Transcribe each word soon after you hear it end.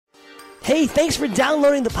Hey, thanks for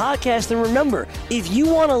downloading the podcast. And remember, if you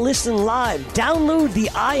want to listen live, download the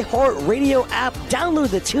iHeartRadio app,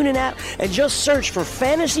 download the TuneIn app, and just search for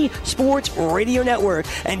Fantasy Sports Radio Network,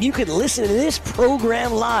 and you can listen to this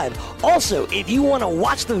program live. Also, if you want to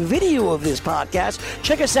watch the video of this podcast,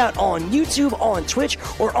 check us out on YouTube, on Twitch,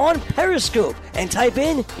 or on Periscope, and type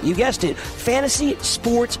in, you guessed it, Fantasy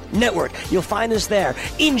Sports Network. You'll find us there.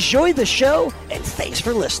 Enjoy the show, and thanks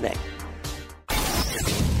for listening.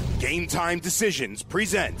 Game Time Decisions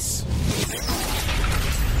presents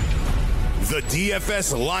the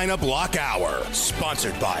DFS Lineup Lock Hour,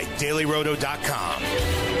 sponsored by DailyRoto.com.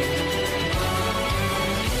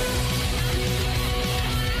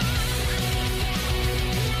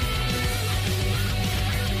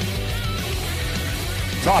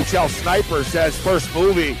 Top Shelf Sniper says first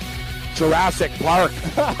movie, Jurassic Park.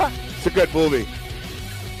 It's a good movie.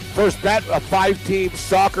 First bet, a 5-team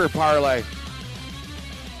soccer parlay.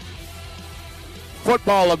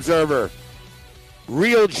 Football Observer,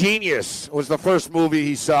 Real Genius was the first movie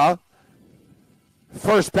he saw.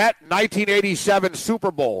 First bet, 1987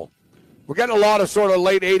 Super Bowl. We're getting a lot of sort of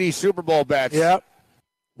late 80s Super Bowl bets. Yep.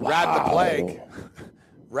 Rad Wow. the Plague.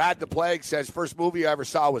 Rad the Plague says first movie I ever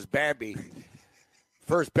saw was Bambi.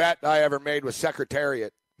 First bet I ever made was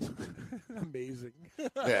Secretariat. Amazing.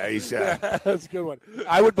 Yeah, he Yeah, said. that's a good one.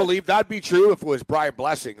 I would believe that'd be true if it was Brian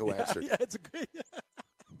Blessing who answered. Yeah, it's a great.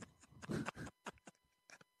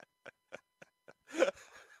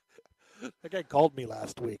 That guy called me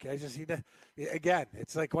last week. Again,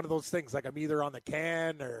 it's like one of those things. Like I'm either on the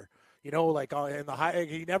can or, like in the high.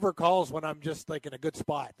 He never calls when I'm just like in a good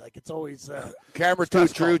spot. Like it's always. Camera 2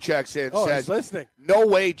 stressful. Drew checks in. Oh, says, he's listening. No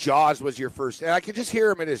way Jaws was your first. And I can just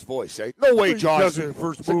hear him in his voice say, no way Jaws was your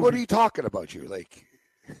first movie. Like, what are you talking about? You like,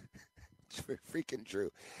 it's freaking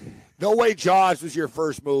true. No way Jaws was your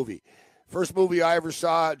first movie. First movie I ever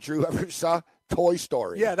saw, Drew ever saw, Toy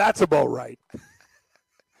Story. Yeah, that's about right.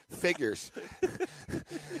 Figures.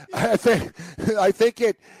 I think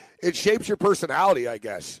it shapes your personality, I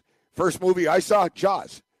guess. First movie I saw,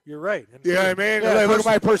 Jaws. You're right. And You know what I mean? Yeah, Look at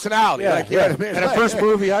my personality. Yeah, Like, you know what I mean? And the first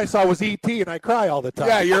movie I saw was E.T. and I cry all the time.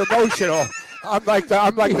 Yeah, you're emotional. I'm like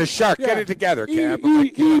the shark. Yeah. Get it together, Cam.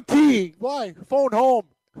 E.T. Why? Phone home.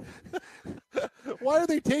 Why are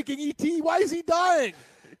they taking E.T.? Why is he dying?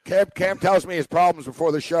 Cam tells me his problems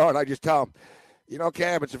before the show, and I just tell him,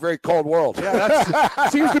 Cam, it's a very cold world. Yeah,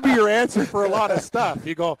 that seems to be your answer for a lot of stuff.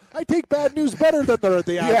 You go, I take bad news better than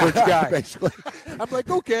the average guy. Basically. I'm like,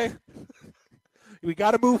 okay, we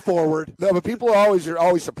got to move forward. No, but people are always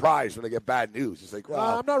surprised when they get bad news. It's like,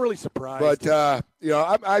 wow. I'm not really surprised. But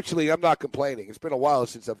I'm not complaining. It's been a while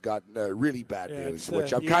since I've gotten really bad news,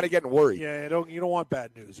 which I'm kind of getting worried. Yeah, you don't want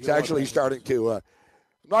bad news. It's actually starting to. I'm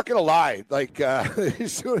not gonna lie. Like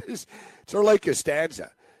as soon as it's sort of like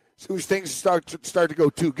Costanza. As soon as things start to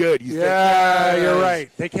go too good, you think, you're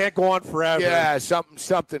right. They can't go on forever. Yeah,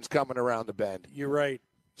 something's coming around the bend. You're right.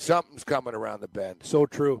 Something's coming around the bend. So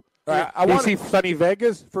true. I want to see Sunny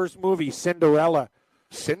Vegas first movie, Cinderella.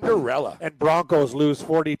 And Broncos lose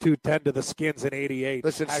 42-10 to the Skins in '88.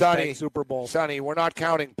 Listen, # Sonny, Super Bowl. Sonny, we're not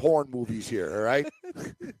counting porn movies here, all right?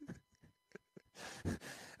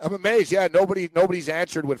 I'm amazed. Yeah, nobody's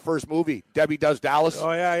answered with first movie. Debbie Does Dallas.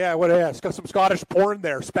 Oh, yeah. It's got some Scottish porn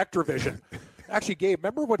there, Spectravision. Actually, Gabe,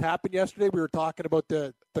 remember what happened yesterday? We were talking about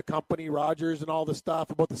the company, Rogers, and all the stuff,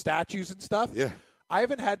 about the statues and stuff. Yeah. I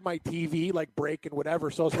haven't had my TV, break and whatever,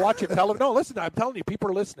 so I was watching television. No, listen, I'm telling you, people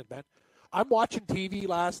are listening, man. I'm watching TV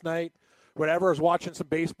last night, whatever. I was watching some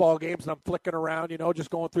baseball games, and I'm flicking around, just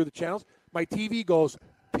going through the channels. My TV goes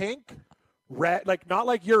pink, red, not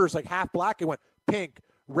like yours, half black. It went pink,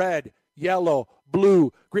 red, yellow,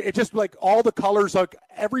 blue, green. It's just all the colors,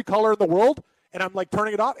 every color in the world. And I'm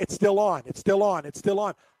turning it off. It's still on. It's still on. It's still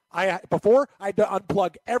on. Before I had to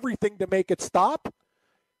unplug everything to make it stop.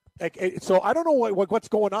 So I don't know what's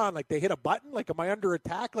going on. They hit a button. Am I under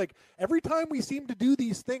attack? Every time we seem to do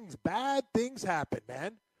these things, bad things happen,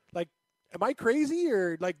 man. Am I crazy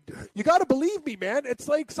or you got to believe me, man? It's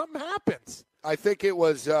something happens. I think it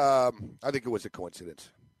was a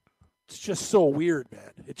coincidence. It's just so weird,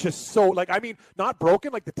 man. It's just so, not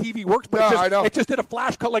broken, the TV works, but I know. it just did a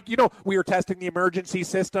flash cut. We were testing the emergency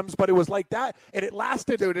systems, but it was like that, and it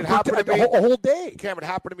lasted it happened to me. a whole day. Cam, it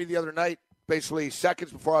happened to me the other night, basically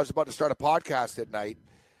seconds before I was about to start a podcast at night,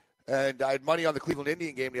 and I had money on the Cleveland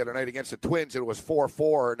Indian game the other night against the Twins, and it was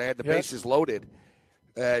 4-4, and they had the bases loaded,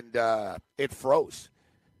 and it froze.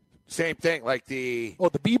 Same thing, the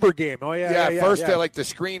Bieber game. Oh yeah. First, the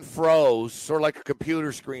screen froze, sort of like a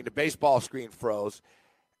computer screen. The baseball screen froze,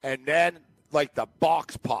 and then the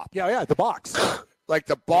box popped. Yeah, the box. like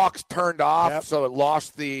the box turned off, so it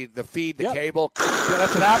lost the feed, the cable. Yeah,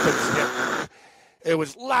 that's what happens. Yeah. It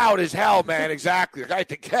was loud as hell, man. Exactly. I had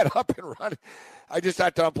to get up and run. I just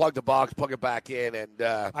had to unplug the box, plug it back in, and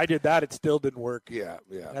I did that. It still didn't work. Yeah.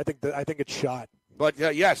 I think it's shot. But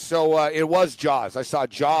yes, so it was Jaws. I saw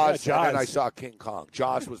Jaws, Jaws, and then I saw King Kong.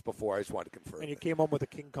 Jaws was before. I just wanted to confirm. And you came home with a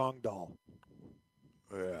King Kong doll.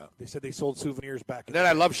 Yeah. They said they sold souvenirs back. And then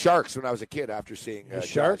I loved sharks when I was a kid after seeing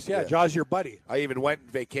sharks. Jaws. Yeah, Jaws, your buddy. I even went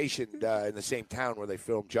and vacationed in the same town where they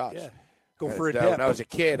filmed Jaws. Yeah. Go for a dip. When I was a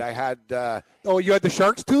kid, I had. You had the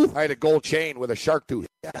shark's tooth? I had a gold chain with a shark tooth.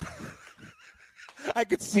 Yeah. I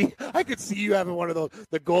could see you having one of those,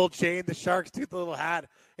 the gold chain, the shark's tooth, the little hat.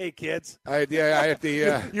 Hey, kids. I had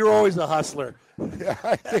the. You're always a hustler.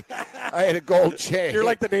 I had a gold chain. You're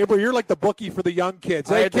like the neighbor. You're like the bookie for the young kids.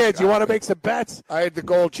 Hey, kids, you want to make some bets? I had the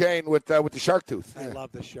gold chain with the shark tooth. I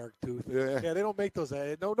love the shark tooth. Yeah, they don't make those.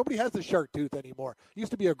 Nobody has the shark tooth anymore. It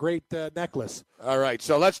used to be a great necklace. All right,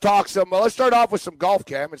 so let's talk some. Let's start off with some golf,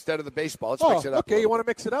 Cam, instead of the baseball. Let's mix it up. Okay, you want to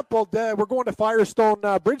mix it up? Well, we're going to Firestone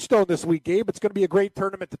Bridgestone this week, Gabe. It's going to be a great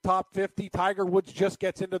tournament. The top 50. Tiger Woods just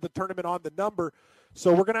gets into the tournament on the number,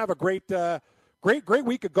 so we're going to have a great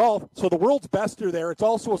week of golf. So the world's best are there. It's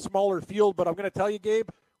also a smaller field, but I'm going to tell you, Gabe,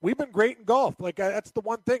 we've been great in golf. Like that's the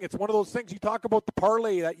one thing. It's one of those things you talk about the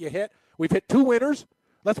parlay that you hit. We've hit 2 winners.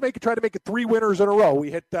 Let's try to make it 3 winners in a row.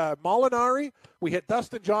 We hit Molinari. We hit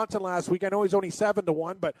Dustin Johnson last week. I know he's only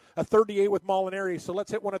 7-1, but a 38 with Molinari. So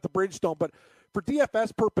let's hit one at the Bridgestone. But for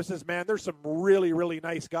DFS purposes, man, there's some really, really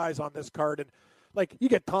nice guys on this card. And like you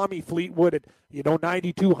get Tommy Fleetwood at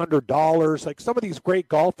 $9,200. Like some of these great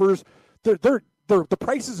golfers, the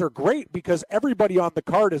prices are great because everybody on the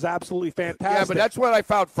card is absolutely fantastic. Yeah, but that's what I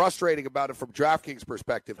found frustrating about it from DraftKings'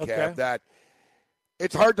 perspective, Cam, that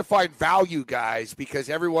it's hard to find value guys because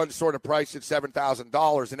everyone's sort of priced at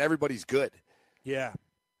 $7,000 and everybody's good. Yeah.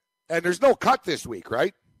 And there's no cut this week,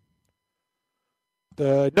 right?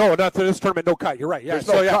 No, not for this tournament, no cut. You're right. Yeah. There's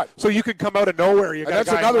no cut. So you could come out of nowhere. That's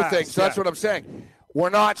another thing. So that's what I'm saying. We're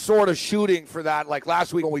not sort of shooting for that like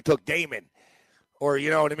last week when we took Damon. Or,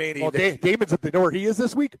 you know what I mean? Well, Damon's at the door. He is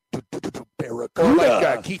this week. Barracuda. Or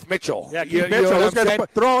like Keith Mitchell. Yeah, Keith Mitchell. Those guys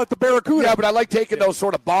they're all at the Barracuda. Yeah, but I like taking those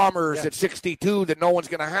sort of bombers at 62 that no one's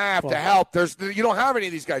going to have to help. You don't have any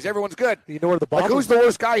of these guys. Everyone's good. You know where the bombers? Like, who's the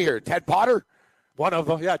worst guy here? Ted Potter? One of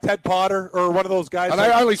them, yeah, Ted Potter, or one of those guys. And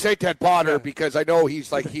I only say Ted Potter because I know he's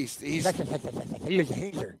the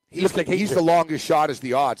longest shot as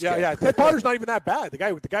the odds. Yeah. Ted Potter's not even that bad.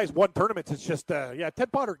 The guy's won tournaments. It's just,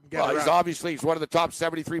 Ted Potter can get around. He's one of the top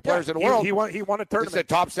 73 players in the world. He won a tournament. This is the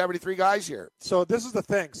top 73 guys here. So this is the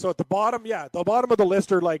thing. So at the bottom, the bottom of the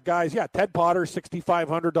list are like guys. Yeah, Ted Potter,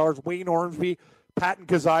 $6,500. Wayne Ormsby, Patton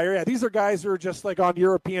Kizzire. Yeah, these are guys who are just like on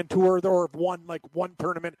European tour or have won like one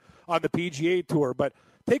tournament on the PGA Tour. But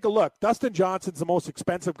take a look. Dustin Johnson's the most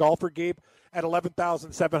expensive golfer, Gabe, at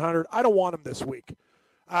 $11,700. I don't want him this week.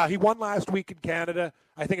 He won last week in Canada.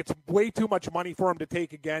 I think it's way too much money for him to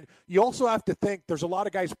take again. You also have to think there's a lot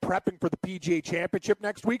of guys prepping for the PGA Championship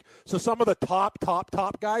next week. So some of the top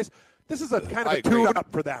guys, this is a kind of a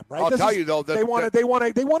tune-up for them, right? I'll tell you though, they want to do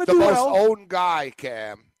well. The most owned guy,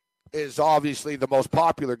 Cam, is obviously the most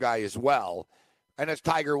popular guy as well. And it's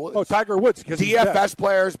Tiger Woods. Oh, Tiger Woods. DFS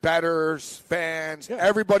players, bettors, fans,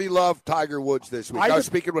 everybody loved Tiger Woods this week. I was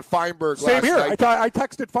speaking with Feinberg last night. Same here. I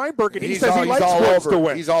texted Feinberg, and he says he likes Woods to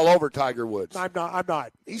win. He's all over Tiger Woods. I'm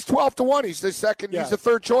not. He's 12-1. He's the second. Yeah. He's the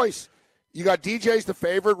third choice. You got DJ's the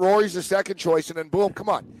favorite. Rory's the second choice, and then boom, come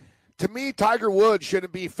on. To me, Tiger Woods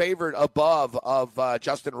shouldn't be favored above of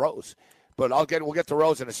Justin Rose. But we'll get to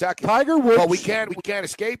Rose in a second. Tiger Woods. But we can't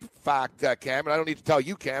escape fact, Cam, and I don't need to tell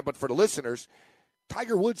you, Cam, but for the listeners,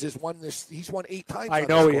 Tiger Woods has won this. He's won 8 times. I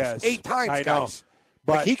know he has 8 times, I know. Guys.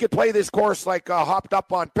 But like he could play this course like hopped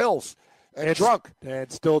up on pills and drunk and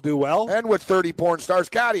still do well, and with 30 porn stars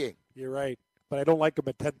caddying. You're right, but I don't like him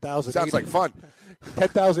at 10,000. Sounds like fun.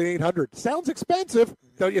 10,800 sounds expensive,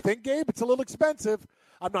 don't you think, Gabe? It's a little expensive.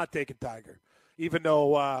 I'm not taking Tiger, even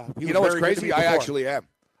though you know what's crazy. I actually am.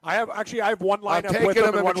 I have one lineup. I'm taking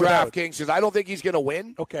him in DraftKings because I don't think he's going to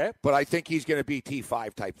win. Okay, but I think he's going to be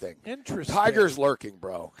T5 type thing. Interesting. Tiger's lurking,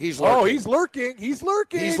 bro. He's lurking. Oh, he's lurking. He's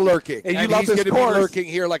lurking. He's lurking, and he's going to be lurking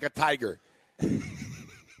here like a tiger.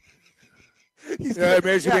 He's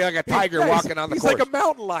basically like a tiger walking on the course. He's like a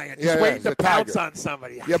mountain lion, just waiting to pounce on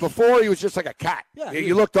somebody. Yeah, before he was just like a cat. Yeah,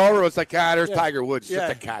 you looked over, it was like, there's Tiger Woods,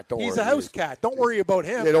 just a cat. Don't worry. He's a house cat. Don't worry about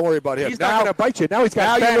him. Yeah, don't worry about him. He's not going to bite you. Now he's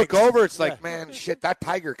got fangs. You look over, it's like, man, shit, that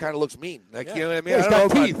tiger kind of looks mean. Like, you know what I mean? He's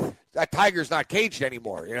got teeth. that tiger's not caged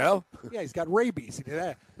anymore, you know? Yeah, he's got rabies.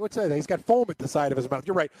 What's that? He's got foam at the side of his mouth.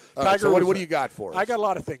 You're right. Tiger. So what do you got for us? I got a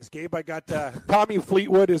lot of things, Gabe. I got Tommy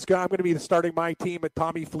Fleetwood. I'm going to be starting my team at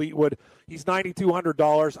Tommy Fleetwood. He's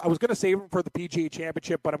 $9,200. I was going to save him for the PGA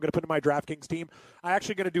Championship, but I'm going to put him in my DraftKings team. I'm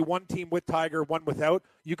actually going to do one team with Tiger, one without.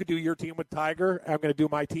 You could do your team with Tiger. I'm going to do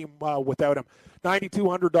my team without him.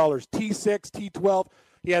 $9,200. T6, T12.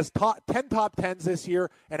 He has 10 top 10s this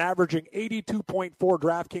year and averaging 82.4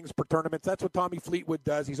 DraftKings per tournament. That's what Tommy Fleetwood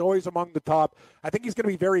does. He's always among the top. I think he's going to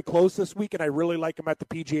be very close this week, and I really like him at the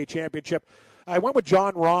PGA Championship. I went with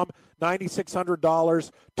Jon Rahm,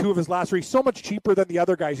 $9,600. 2 of his last 3. So much cheaper than the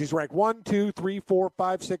other guys. He's ranked 1, 2, 3, 4,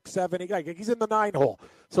 5, 6, 7, 8. He's in the 9 hole.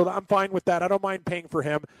 So I'm fine with that. I don't mind paying for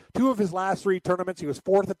him. 2 of his last 3 tournaments, he was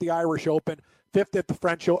 4th at the Irish Open, 5th at the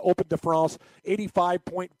French Open de France.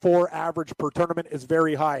 85.4 average per tournament is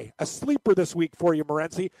very high. A sleeper this week for you,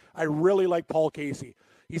 Morency. I really like Paul Casey.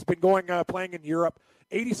 He's been playing in Europe.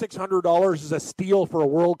 $8,600 is a steal for a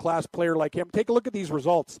world-class player like him. Take a look at these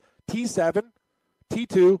results. T7,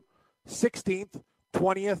 T2, 16th,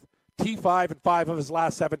 20th, T5, and 5 of his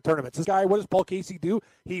last 7 tournaments. This guy, what does Paul Casey do?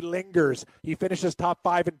 He lingers. He finishes top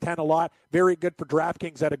 5 and 10 a lot. Very good for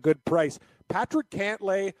DraftKings at a good price. Patrick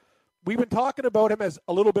Cantlay, we've been talking about him as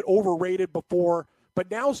a little bit overrated before, but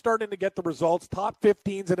now starting to get the results. Top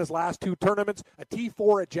 15s in his last 2 tournaments. A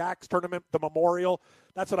T4 at Jack's tournament, the Memorial.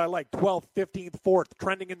 That's what I like. 12th, 15th, 4th,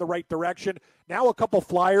 trending in the right direction. Now a couple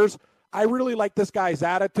flyers. I really like this guy's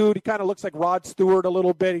attitude. He kind of looks like Rod Stewart a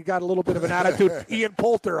little bit. He got a little bit of an attitude. Ian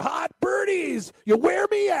Poulter, hot birdies. You wear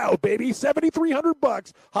me out, baby.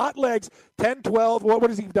 $7,300. Hot legs, 10, 12. What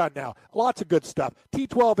has he done now? Lots of good stuff.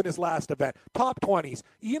 T12 in his last event. Top 20s.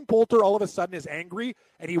 Ian Poulter all of a sudden is angry,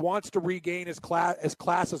 and he wants to regain his class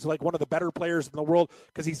as like one of the better players in the world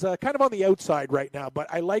because he's kind of on the outside right now.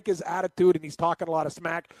 But I like his attitude, and he's talking a lot of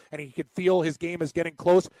smack, and he can feel his game is getting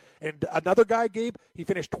close. And another guy, Gabe, he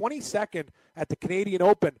finished 22nd at the Canadian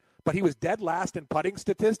Open, but he was dead last in putting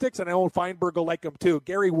statistics, and I know Feinberg will like him too.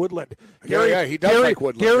 Gary Woodland. He does like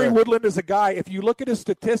Woodland. Gary Woodland is a guy, if you look at his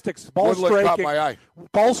statistics, ball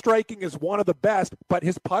striking is one of the best, but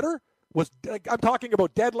his putter was, I'm talking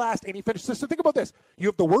about dead last, and he finished. So think about this. You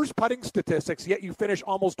have the worst putting statistics, yet you finish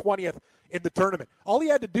almost 20th in the tournament. All he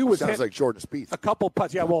had to do was sounds like Jordan Spieth. A couple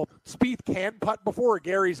putts. Yeah, well, Spieth can putt before.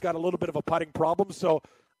 Gary's got a little bit of a putting problem, so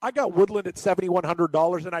I got Woodland at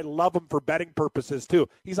 $7,100, and I love him for betting purposes, too.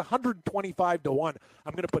 He's 125 to 1.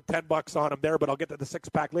 I'm going to put $10 on him there, but I'll get to the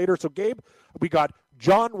 6-pack later. So, Gabe, we got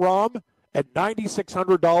Jon Rahm at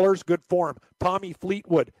 $9,600, good form. Tommy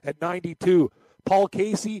Fleetwood at $92. Paul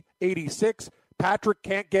Casey, $86. Patrick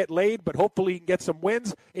can't get laid, but hopefully he can get some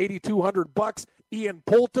wins, $8,200. Ian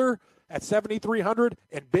Poulter at $7,300,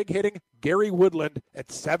 and big hitting Gary Woodland at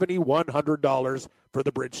 $7,100 for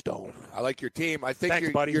the Bridgestone. I like your team. I think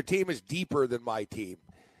Thanks, buddy. Your team is deeper than my team.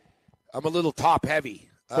 I'm a little top heavy.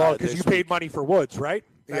 Well, because you paid money for Woods, right?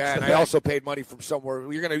 That's and I also paid money from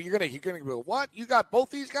somewhere. You're gonna go, what? You got both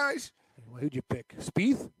these guys? Who'd you pick?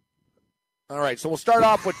 Spieth? All right, so we'll start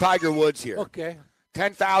off with Tiger Woods here. Okay.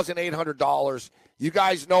 $10,800. You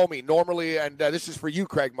guys know me normally, and this is for you,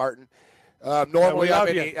 Craig Martin. Normally,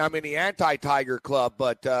 I'm in the anti-Tiger club,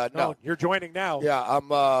 but no, you're joining now. Yeah,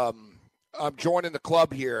 I'm joining the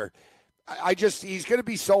club here. He's going to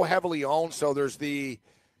be so heavily owned. So there's the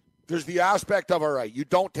aspect of, all right, you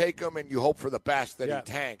don't take him and you hope for the best that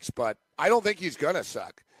he tanks, but I don't think he's going to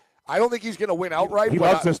suck. I don't think he's going to win outright. He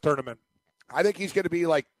loves this tournament. I think he's going to be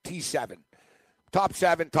like T7, top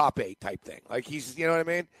 7, top 8 type thing. Like he's, you know what I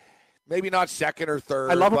mean? Maybe not second or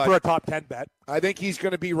third. I love him for a top 10 bet. I think he's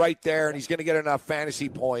going to be right there, and he's going to get enough fantasy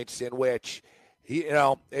points in which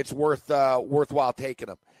it's worthwhile taking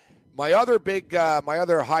him. My other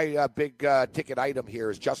high big ticket item here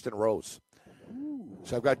is Justin Rose.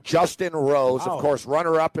 So I've got Justin Rose, of course,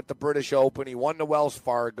 runner-up at the British Open. He won the Wells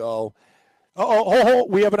Fargo. We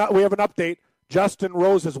have an update. Justin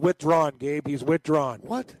Rose is withdrawn, Gabe. He's withdrawn.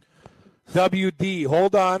 What? WD.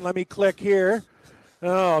 Hold on. Let me click here.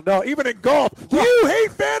 Oh, no. Even in golf. You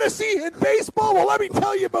hate fantasy and baseball? Well, let me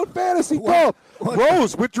tell you about fantasy golf.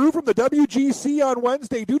 Rose withdrew from the WGC on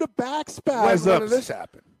Wednesday due to back spasms. When did this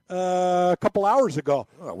happen? A couple hours ago.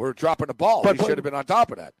 Oh, we're dropping the ball. We should have been on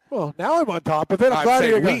top of that. Well, now I'm on top of it. I'm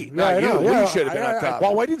saying we, not you. We should have been on top.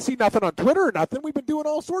 Well, I didn't see nothing on Twitter or nothing. We've been doing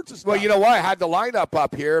all sorts of stuff. Well, you know what? I had the lineup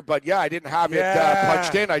up here, but, I didn't have it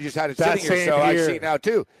punched in. I just had it sitting here, so I see now,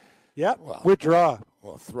 too. Yep, withdraw.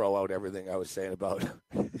 Well, throw out everything I was saying about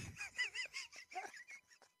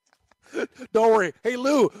Don't worry. Hey,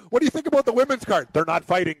 Lou, what do you think about the women's card? They're not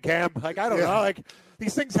fighting, Cam. Like, I don't know. Like,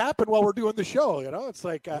 these things happen while we're doing the show, you know? It's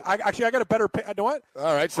like, I got a better pick. You know what?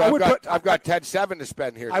 All right, so I've got 10-7 to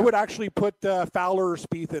spend here. I would actually put Fowler or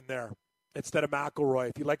Spieth in there instead of McIlroy.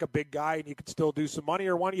 If you like a big guy and you can still do some money,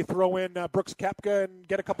 or why don't you throw in Brooks Koepka and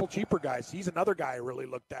get a couple cheaper guys? He's another guy I really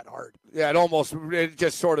looked at hard. Yeah, it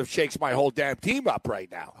just sort of shakes my whole damn team up right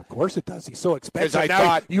now. Of course it does. He's so expensive. I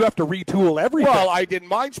thought you have to retool everything. Well, I didn't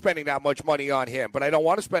mind spending that much money on him, but I don't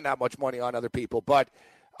want to spend that much money on other people. But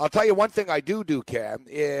I'll tell you one thing I do, Cam,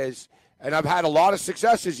 is, and I've had a lot of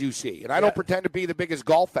success, as you see, and I don't pretend to be the biggest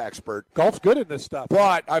golf expert. Golf's good in this stuff.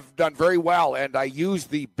 But I've done very well, and I use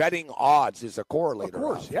the betting odds as a correlator. Of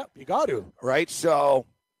course, yep, you got to. Right, so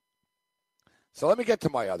let me get to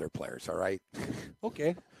my other players, all right?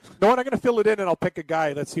 Okay. No, I'm going to fill it in, and I'll pick a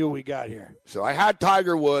guy. Let's see what we got here. So I had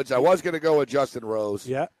Tiger Woods. I was going to go with Justin Rose.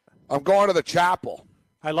 Yeah. I'm going to the Chappell.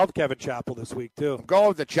 I love Kevin Chappell this week, too. I'm going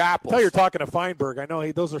with the Chappell. I tell you're talking to Feinberg. I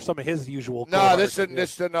know those are some of his usual. No, I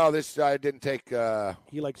didn't take.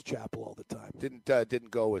 He likes Chappell all the time.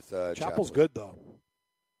 Didn't go with Chappell's good, though.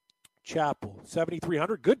 Chappell,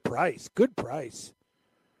 7,300. Good price. Good price.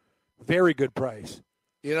 Very good price.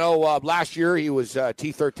 You know, last year he was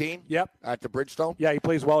T13. Yep. At the Bridgestone. Yeah, he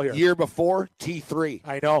plays well here. Year before, T3.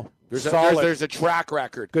 I know. There's a track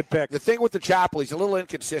record. Good pick. The thing with the Chappell, he's a little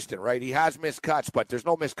inconsistent, right? He has missed cuts, but there's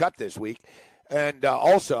no missed cut this week. And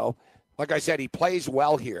also, like I said, he plays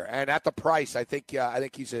well here. And at the price, I think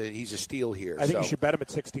he's a steal here. I think you should bet him at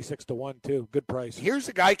 66-1 too. Good price. Here's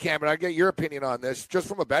the guy, Cam, and I get your opinion on this, just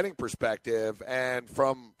from a betting perspective and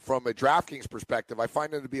from a DraftKings perspective. I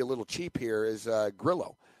find him to be a little cheap here. Is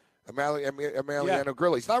Grillo. Emiliano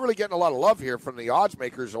Grillo. He's not really getting a lot of love here from the odds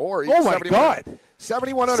makers, or oh my God,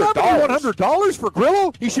 $7,100. $7,100 for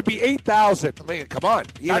Grillo? He should be $8,000. I mean, come on,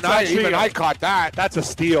 even I caught that. That's a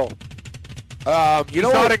steal. He's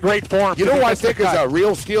not in great form. You know what I think is a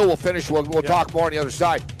real steal? We'll finish. We'll talk more on the other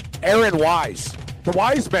side. Aaron Wise, the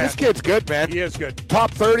Wise man. This kid's good, man. He is good.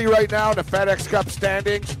 Top 30 right now in the FedEx Cup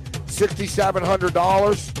standings,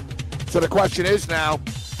 $6,700. So the question is now,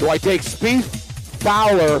 do I take Spieth,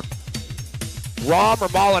 Fowler, Rahm, or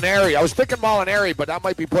Molinari? I was thinking Molinari, but that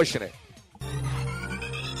might be pushing it.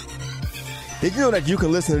 Did you know that you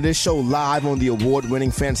can listen to this show live on the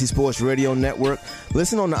award-winning Fantasy Sports Radio Network?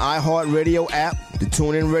 Listen on the iHeartRadio app, the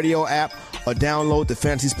TuneIn Radio app, or download the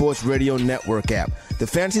Fantasy Sports Radio Network app. The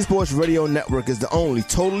Fantasy Sports Radio Network is the only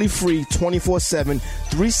totally free 24/7,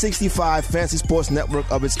 365 fantasy sports network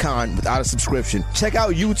of its kind without a subscription. Check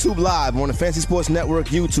out YouTube Live on the Fantasy Sports Network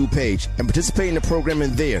YouTube page and participate in the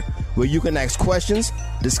programming there, where you can ask questions,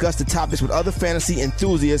 discuss the topics with other fantasy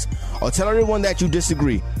enthusiasts, or tell everyone that you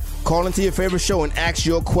disagree. Call into your favorite show and ask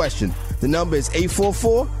your question. The number is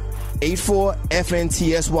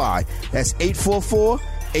 844-84-FNTSY. That's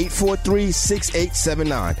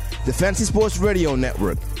 844-843-6879. The Fantasy Sports Radio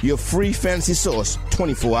Network, your free fantasy source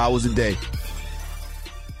 24 hours a day.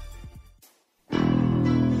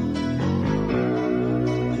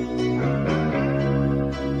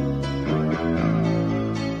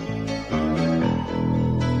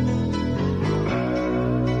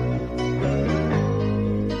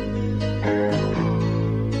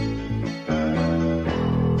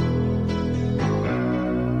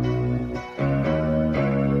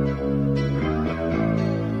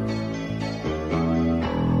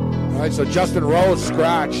 So Justin Rose,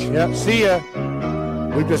 scratch. Yep. See ya.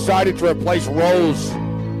 We've decided to replace Rose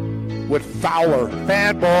with Fowler.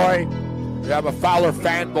 Fanboy. Yeah, I'm a Fowler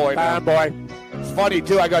fanboy now. Fanboy. It's funny,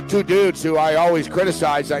 too. I got two dudes who I always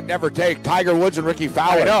criticize. I never take Tiger Woods and Ricky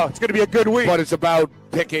Fowler. I know. It's going to be a good week. But it's about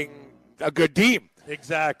picking a good team.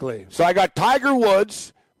 Exactly. So I got Tiger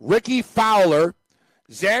Woods, Ricky Fowler,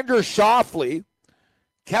 Xander Schauffele,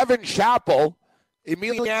 Kevin Chappell,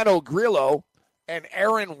 Emiliano Grillo, and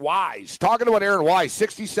Aaron Wise. Talking about Aaron Wise,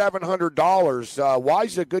 $6,700.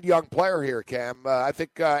 Wise is a good young player here, Cam. I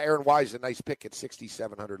think Aaron Wise is a nice pick at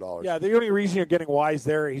 $6,700. Yeah, the only reason you're getting Wise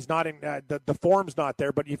there, he's not in the form's not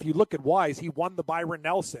there. But if you look at Wise, he won the Byron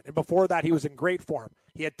Nelson, and before that, he was in great form.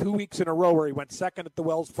 He had 2 weeks in a row where he went second at the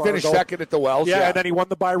Wells Fargo. Finished second at the Wells. Yeah, and then he won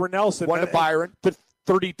the Byron Nelson. Won the Byron.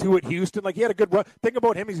 32 at Houston. Like, he had a good run. Think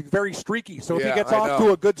about him. He's very streaky. So if he gets off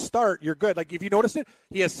to a good start, you're good. Like, if you notice it,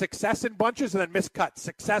 he has success in bunches and then miscuts.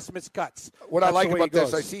 Success, miscuts. What I like about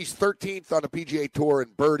this, I see he's 13th on the PGA Tour in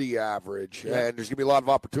birdie average, and there's going to be a lot of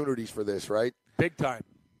opportunities for this, right? Big time.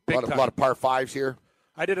 A lot of par fives here.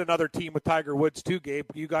 I did another team with Tiger Woods too, Gabe.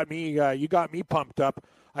 You got me pumped up.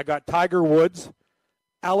 I got Tiger Woods,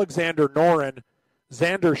 Alexander Noren,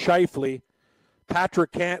 Xander Schauffele,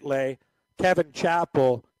 Patrick Cantlay, Kevin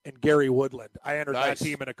Chappell, and Gary Woodland. I entered Nice. that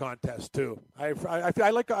team in a contest too. I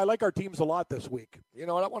like our teams a lot this week. You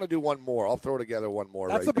know what? I want to do one more. I'll throw together one more.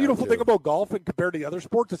 That's right the beautiful now, thing too. about golf, and compared to the other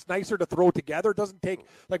sports, it's nicer to throw together. It doesn't take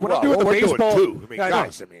like when Well, I'm doing the we're baseball. doing two. I mean, Yeah, I know.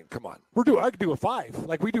 guys, come on. I could do a 5.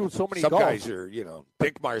 Like we do so many. Some golf. guys are,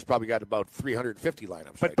 Dinkmeyer's probably got about 350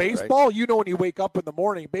 lineups. But right baseball, now, right? when you wake up in the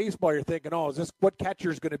morning, baseball, you're thinking, oh, is this what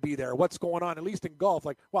catcher's going to be there? What's going on? At least in golf,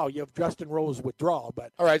 like, wow, you have Justin Rose withdrawal.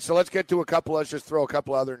 But All right, so let's get to let's just throw a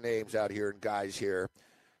couple other names out here and guys here.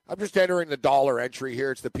 I'm just entering the dollar entry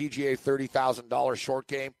here. It's the PGA $30,000 short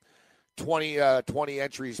game. 20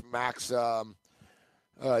 entries max.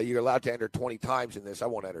 You're allowed to enter 20 times in this. I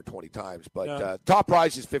won't enter 20 times, but top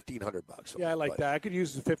prize is $1,500. yeah, I like that. I could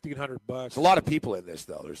use the $1,500. There's a lot of people in this,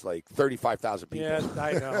 though. There's like 35,000 people. Yeah,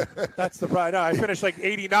 I know. That's the prize. I finished like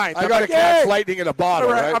 89th. I got to catch lightning in a bottle,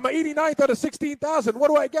 right? I'm 89th out of 16,000. What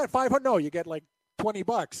do I get? 500? No, you get like $20,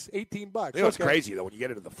 $18. You know what's crazy, though, when you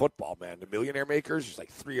get into the football, man, the Millionaire Makers, there's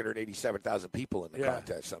like 387,000 people in the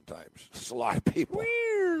contest sometimes. It's a lot of people.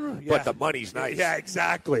 But the money's nice. Yeah,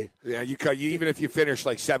 exactly. Yeah, you even if you finish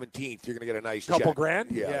like 17th, you're going to get a nice Couple check.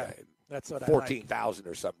 grand? Yeah. That's what 14,000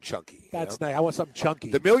 or something chunky. That's nice. I want something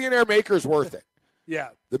chunky. The Millionaire Maker's worth it. Yeah.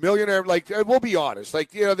 The Millionaire, we'll be honest.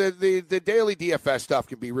 The daily DFS stuff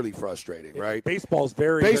can be really frustrating, right? Baseball's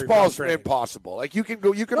very frustrating. Impossible. Like you can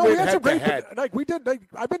win head to head. Like we did. Like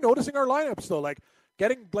I've been noticing our lineups though. Like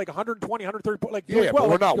getting like 120, 130. Like but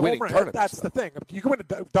we're not winning tournaments. That's the thing. You can win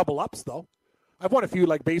double ups though. I've won a few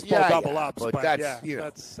like baseball double ups, but that's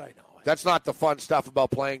I know. That's not the fun stuff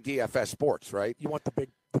about playing DFS sports, right? You want the big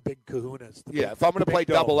kahunas. If I'm going to play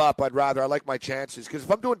double up, I like my chances. Because if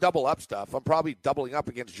I'm doing double up stuff, I'm probably doubling up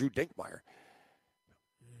against Drew Dinkmeyer.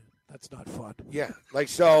 That's not fun. Yeah.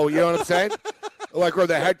 So, you know what I'm saying? Or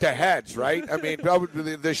the head-to-heads, right? I mean,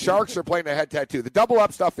 the Sharks are playing the head-to-head, too. The double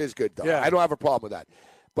up stuff is good, though. Yeah. I don't have a problem with that.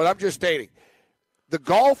 But I'm just stating. The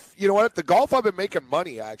golf, you know what? The golf, I've been making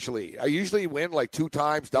money, actually. I usually win like 2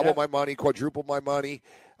 times, double my money, quadruple my money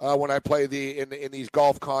when I play in these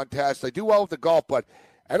golf contests. I do well with the golf, but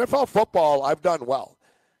NFL football, I've done well.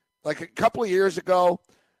 Like a couple of years ago,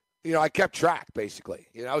 I kept track, basically.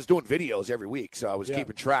 I was doing videos every week, so I was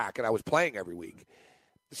keeping track, and I was playing every week.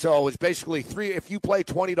 So it was basically if you play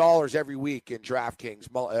 $20 every week in DraftKings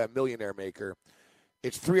Millionaire Maker,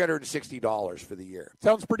 it's $360 for the year.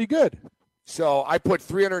 Sounds pretty good. So I put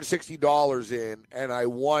 $360 in, and I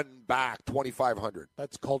won back $2,500.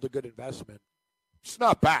 That's called a good investment. It's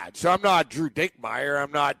not bad. So I'm not Drew Dinkmeyer.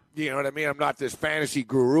 I'm not, you know what I mean? I'm not this fantasy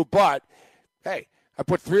guru. But, hey, I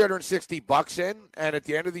put $360 in, and at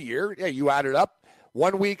the end of the year, you add it up.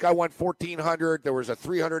 1 week I won $1,400. There was a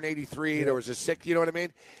 $383. Yeah. There was a $6. You know what I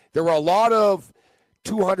mean? There were a lot of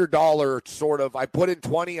 $200 sort of. I put in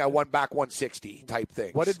 20. I won back $160 type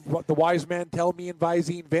things. What did the wise man tell me in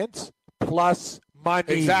Visine, Vince? Plus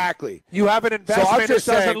money. Exactly. You have an investment. So I'm just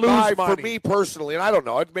that doesn't lose money. For me personally, and I don't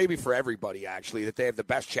know, it may be for everybody actually, that they have the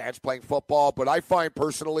best chance playing football. But I find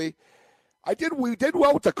personally, we did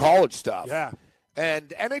well with the college stuff. Yeah. And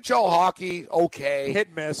NHL hockey, okay. Hit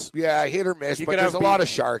and miss. Yeah, hit or miss. But there's a lot of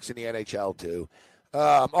sharks in the NHL too.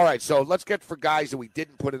 All right, so let's get for guys that we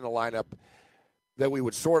didn't put in the lineup that we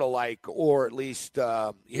would sort of like, or at least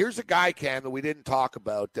here's a guy, Cam, that we didn't talk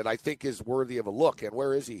about that I think is worthy of a look. And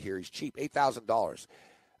where is he here? He's cheap, $8,000.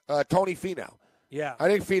 Tony Finau. Yeah. I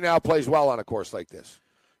think Finau plays well on a course like this.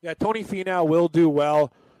 Yeah, Tony Finau will do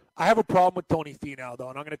well. I have a problem with Tony Finau, though,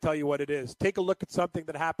 and I'm going to tell you what it is. Take a look at something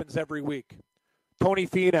that happens every week. Tony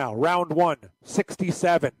Finau, round 1,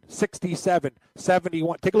 67, 67,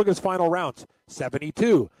 71. Take a look at his final rounds.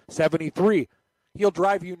 72, 73. He'll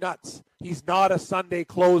drive you nuts. He's not a Sunday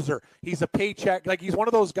closer. He's a paycheck. Like, he's one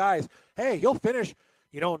of those guys. Hey, he'll finish,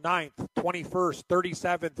 9th, 21st,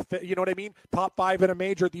 37th. You know what I mean? Top 5 in a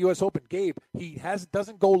major at the U.S. Open. Gabe, he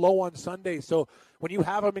doesn't go low on Sundays. So when you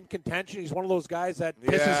have him in contention, he's one of those guys that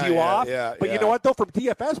pisses you off. But you know what, though? From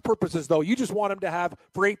DFS purposes, though, you just want him to have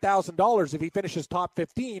for $8,000. If he finishes top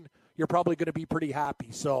 15, you're probably going to be pretty happy.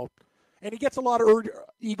 So, and he gets a lot of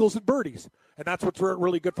eagles and birdies. And that's what's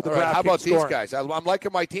really good for the draft. How about these guys? I'm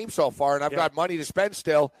liking my team so far, and I've got money to spend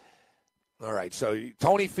still. All right, so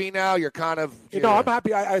Tony Finau, you're kind of... I'm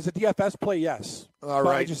happy. As a DFS play, yes. All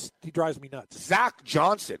right. He drives me nuts. Zach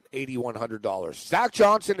Johnson, $8,100. Zach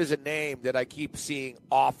Johnson is a name that I keep seeing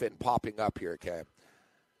often popping up here, Cam.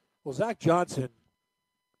 Well, Zach Johnson,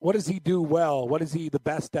 what does he do well? What is he the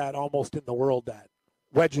best at almost in the world at?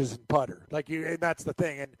 Wedges and putter. And that's the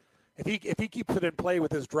thing. And if he keeps it in play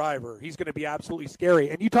with his driver, he's going to be absolutely scary.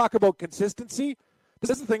 And you talk about consistency. This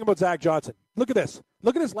is the thing about Zach Johnson. Look at this.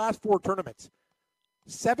 Look at his last 4 tournaments.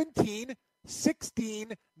 17,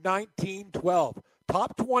 16, 19, 12.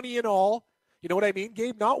 top 20 in all. You know what I mean,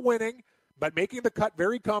 Gabe? Not winning, but making the cut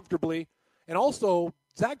very comfortably. And also,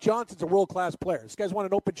 Zach Johnson's a world-class player. This guy's won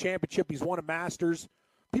an Open Championship. He's won a Masters.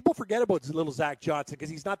 People forget about little Zach Johnson because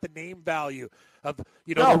he's not the name value of,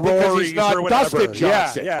 the Rorys he's not or whatever. Dustin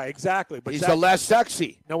Johnson. Yeah, exactly. But he's the less sexy.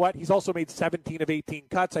 You know what? He's also made 17 of 18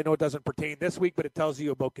 cuts. I know it doesn't pertain this week, but it tells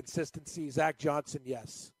you about consistency. Zach Johnson,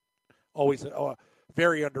 yes. Always a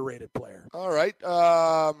very underrated player. All right.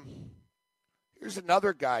 Here's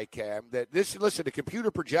another guy, Cam. Listen, the computer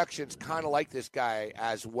projections kind of like this guy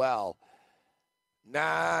as well.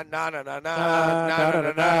 Kevin Na.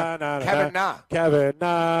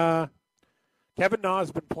 Kevin Na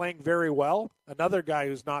has been playing very well. Another guy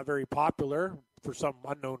who's not very popular for some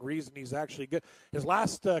unknown reason. He's actually good. His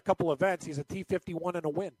last couple events, he's a T51 and a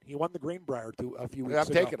win. He won the Greenbrier a few weeks ago. I'm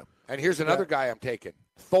taking him. And here's another guy I'm taking.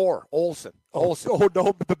 Thor Olsen. Oh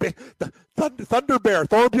no, the Thunder Bear,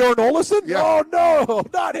 Thorbjorn Olesen? Yeah. Oh no,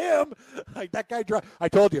 not him. That guy. I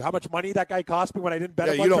told you how much money that guy cost me when I didn't bet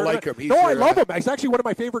him. You don't like him. I love him. He's actually one of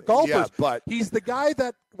my favorite golfers. Yeah, but he's the guy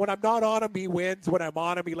that when I'm not on him, he wins. When I'm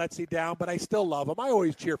on him, he lets me down. But I still love him. I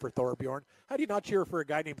always cheer for Thorbjorn. How do you not cheer for a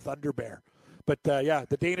guy named Thunder Bear? But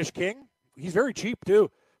the Danish King. He's very cheap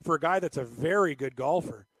too for a guy that's a very good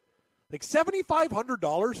golfer. Like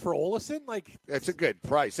 $7,500 for Olesen, that's a good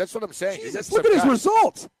price. That's what I'm saying. Jesus, look at his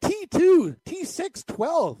results. T2, T6,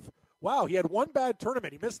 12. Wow, he had one bad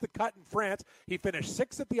tournament. He missed the cut in France. He finished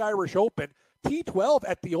 6th at the Irish Open, T12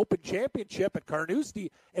 at the Open Championship at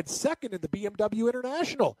Carnoustie, and 2nd in the BMW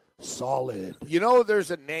International. Solid.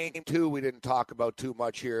 There's a name too we didn't talk about too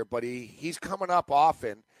much here, but he's coming up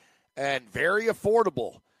often and very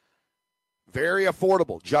affordable. Very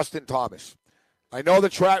affordable. Justin Thomas. I know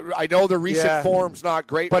the recent form's not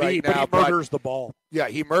great but now. But he murders the ball. Yeah,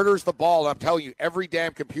 he murders the ball. I'm telling you, every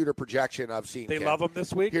damn computer projection I've seen. They love him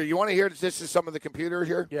this week. Here, you want to hear this is some of the computers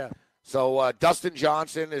here? Yeah. So Dustin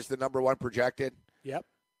Johnson is the number one projected. Yep.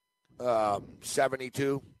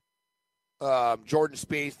 72. Jordan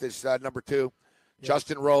Spieth is number 2. Yep.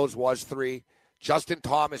 Justin Rose was 3. Justin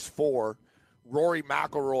Thomas 4. Rory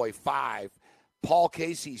McIlroy 5. Paul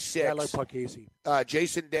Casey 6. Yeah, I like Paul Casey.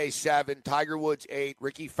 Jason Day 7. Tiger Woods 8.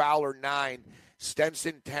 Ricky Fowler 9.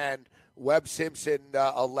 Stenson 10. Webb Simpson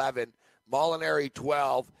 11. Molinari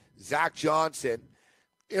 12. Zach Johnson.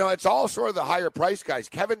 It's all sort of the higher price guys.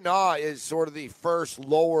 Kevin Na is sort of the first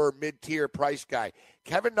lower mid-tier price guy.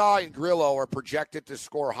 Kevin Na and Grillo are projected to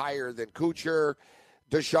score higher than Kuchar,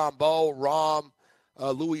 DeChambeau, Rahm,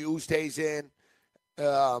 Louis Oosthuizen,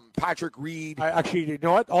 Patrick Reed. You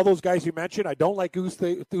know what? All those guys you mentioned, I don't like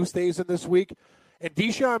Oosthuizen this week. And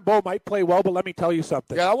DeChambeau might play well, but let me tell you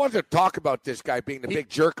something. Yeah, I wanted to talk about this guy being the big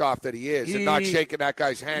jerk-off that he is and not shaking that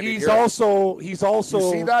guy's hand. He's also. You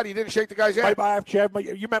see that? He didn't shake the guy's hand?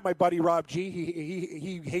 You met my buddy Rob G.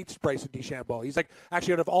 He hates Bryson DeChambeau. He's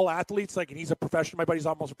actually, out of all athletes, and he's a professional. My buddy's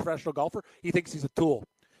almost a professional golfer. He thinks he's a tool.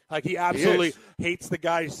 He absolutely hates the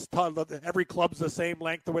guys. Every club's the same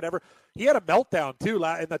length or whatever. He had a meltdown, too,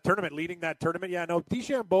 in the tournament, leading that tournament. Yeah, no,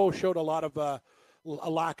 DeChambeau showed a lot of a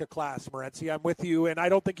lack of class, Morency. I'm with you, and I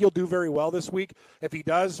don't think he'll do very well this week. If he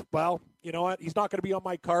does, well, you know what? He's not going to be on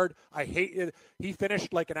my card. I hate it. He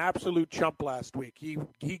finished like an absolute chump last week. He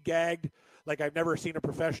gagged like I've never seen a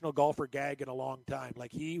professional golfer gag in a long time.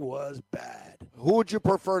 He was bad. Who would you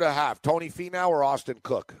prefer to have, Tony Finau or Austin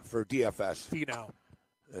Cook for DFS? Finau.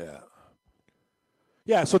 Yeah.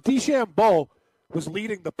 Yeah, so DeChambeau was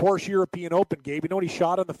leading the Porsche European Open, Gabe. You know what he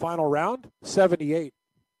shot in the final round? 78.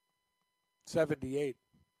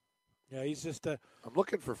 Yeah, he's just a... I'm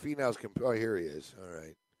looking for Finau's... Oh, here he is. All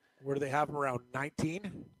right. Where do they have him, around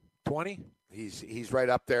 19, 20? He's right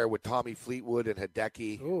up there with Tommy Fleetwood and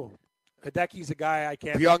Hideki. Ooh. Hideki's a guy I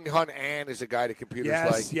can't... Byung-Hun An is a guy the computers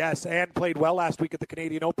like. Yes. An played well last week at the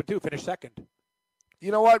Canadian Open, too. Finished second.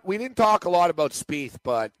 You know what? We didn't talk a lot about Spieth,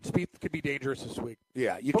 but... Spieth could be dangerous this week.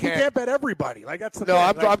 Yeah, we can't bet everybody. That's the thing.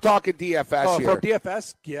 I'm talking DFS here. From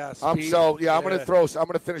DFS? Yeah, Spieth. I'm going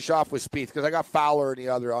to finish off with Spieth because I got Fowler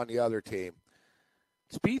on the other team.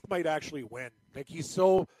 Spieth might actually win.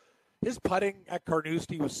 His putting at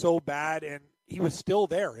Carnoustie was so bad, and he was still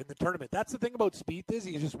there in the tournament. That's the thing about Spieth is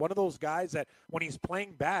he's just one of those guys that when he's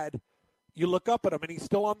playing bad, you look up at him and he's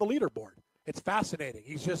still on the leaderboard. It's fascinating.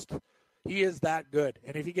 He is that good.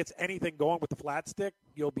 And if he gets anything going with the flat stick,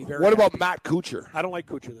 you'll be very What happy. about Matt Kuchar? I don't like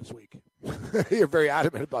Kuchar this week. You're very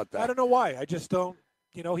adamant about that. I don't know why. I just don't.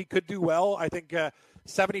 He could do well. I think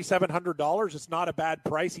 $7,700 is not a bad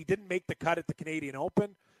price. He didn't make the cut at the Canadian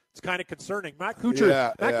Open. It's kind of concerning. Matt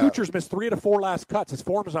Kuchar's missed 3 of the 4 last cuts. His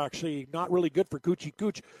form is actually not really good for Coochie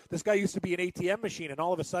Cooch. This guy used to be an ATM machine, and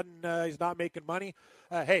all of a sudden he's not making money.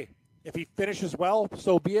 Hey, If he finishes well,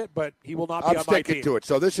 so be it, but he will not be on my team. I'm sticking to it.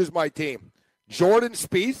 So this is my team. Jordan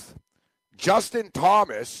Spieth, Justin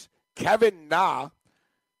Thomas, Kevin Na,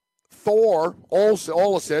 Thor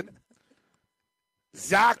Olesen,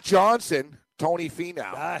 Zach Johnson, Tony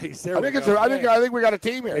Finau. Nice. I think we got a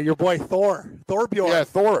team here. Hey, your boy Thor. Thorbjorn. Yeah,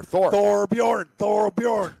 Thor.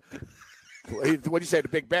 Thorbjorn. What do you say, the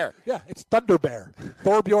big bear? Yeah, it's Thunder Bear.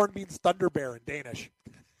 Thorbjorn means Thunder Bear in Danish.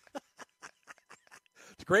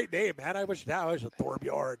 It's a great name, man. I wish that was a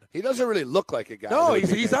Thorbjorn. He doesn't really look like a guy. No,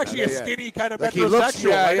 he's actually a skinny kind of metrosexual. Looks,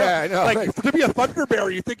 I know. Like, to be a Thunder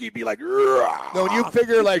Bear, you think he'd be like, no, you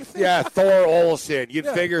figure Thor Olsen. You'd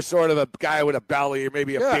figure sort of a guy with a belly or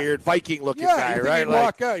maybe a beard, Viking-looking guy, right? He'd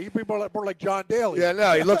walk out. He'd be more like John Daly. Yeah,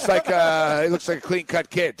 no, he looks like a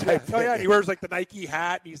clean-cut kid. He wears like the Nike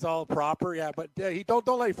hat, and he's all proper. Yeah, but he don't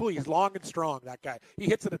let you fool. He's long and strong. That guy. He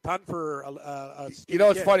hits it a ton for a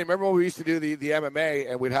it's funny. Remember when we used to do the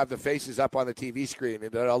MMA and we'd have the faces up on the TV screen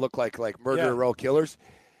and they'll look like murder row killers?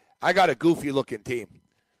 I got a goofy-looking team.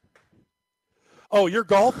 Oh, your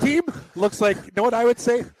golf team looks like, you know what I would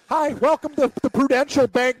say? Hi, welcome to the Prudential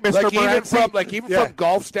Bank, Mr. Even from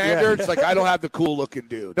golf standards, I don't have the cool-looking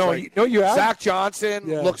dude. No, you have? Zach Johnson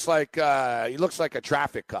looks like he looks like a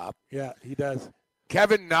traffic cop. Yeah, he does.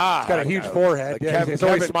 Kevin Na. He's got a huge forehead. He's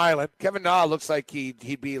always smiling. Kevin Na looks like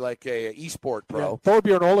he'd be like a e-sport pro. Yeah.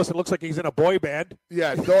 Thorbjorn Olesen looks like he's in a boy band.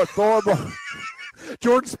 Yeah, Thorbjorn.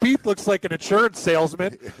 Jordan Spieth looks like an insurance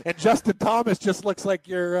salesman, and Justin Thomas just looks like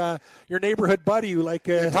your neighborhood buddy who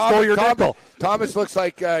stole your nickel. Thomas looks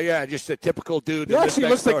like just a typical dude. He actually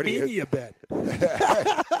looks like Nene a bit.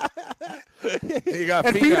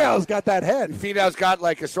 And Finau's got that head. Finau's got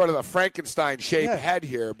like a sort of a Frankenstein-shaped head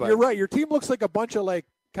here. But you're right. Your team looks like a bunch of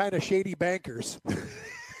kind of shady bankers.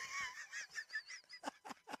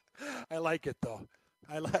 I like it though.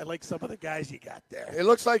 I like some of the guys you got there. It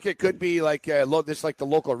looks like it could be like the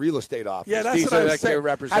local real estate office. Yeah, that's what I was saying.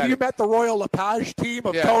 Have you met the Royal LePage team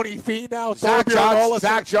of Tony Finau?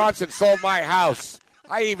 Zach Johnson sold my house.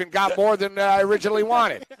 I even got more than I originally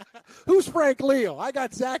wanted. Who's Frank Leo? I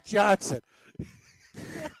got Zach Johnson.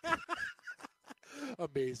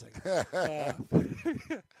 Amazing.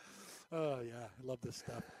 Oh, yeah. I love this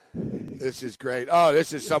stuff. This is great. Oh,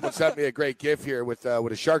 someone sent me a great GIF here with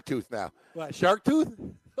a shark tooth now. What, shark tooth?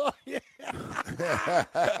 Oh, yeah.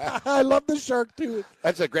 I love the shark tooth.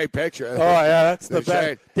 That's a great picture. Oh, yeah, that's the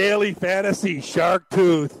best. Daily Fantasy, shark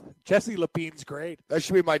tooth. Jesse Lapine's great. That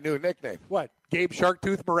should be my new nickname. What, Gabe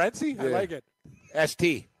Sharktooth Morency? I like it.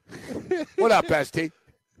 ST. What up, ST?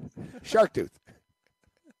 Shark tooth.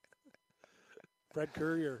 Fred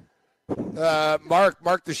Courier.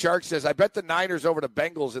 Mark the Shark says, I bet the Niners over the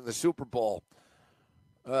Bengals in the Super Bowl.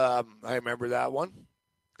 I remember that one.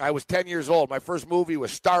 I was 10 years old. My first movie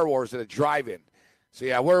was Star Wars at a drive-in. So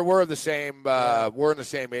yeah, we're the same. We're in the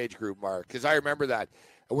same age group, Mark, because I remember that.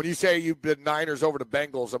 When you say you've been Niners over the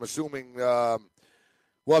Bengals, I'm assuming. There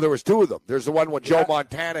was two of them. There's the one when Joe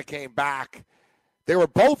Montana came back. They were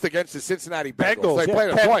both against the Cincinnati Bengals. They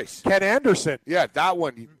played it twice. Ken Anderson. Yeah, that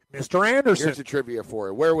one. Mr. Anderson. Here's the trivia for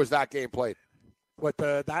you. Where was that game played?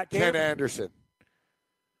 That game? Ken Anderson.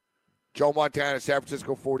 Joe Montana, San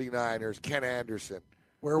Francisco 49ers. Ken Anderson.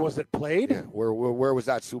 Where was it played? Yeah. Where was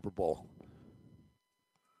that Super Bowl?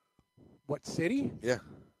 What city? Yeah.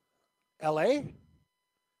 L.A.?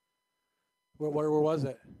 Where was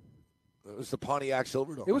it? It was the Pontiac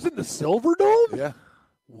Silverdome. It was in the Silverdome? Yeah.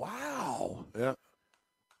 Wow. Yeah.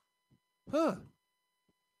 Huh.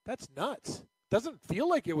 That's nuts. Doesn't feel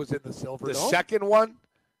like it was in the Silverdome. The second one,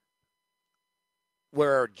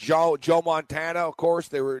 where Joe Montana, of course,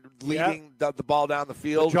 they were leading the ball down the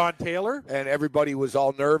field. With John Taylor. And everybody was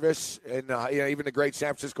all nervous. And even the great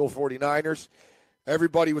San Francisco 49ers,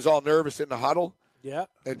 everybody was all nervous in the huddle. Yeah.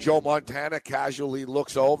 And Joe Montana casually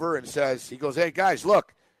looks over and says, he goes, hey, guys,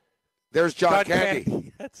 look, there's John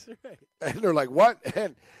Candy. That's right. And they're like, what?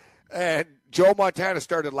 And Joe Montana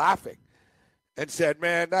started laughing and said,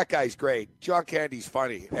 man, that guy's great. John Candy's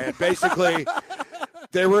funny. And basically,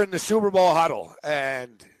 they were in the Super Bowl huddle,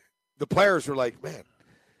 and the players were like, man,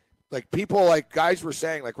 guys were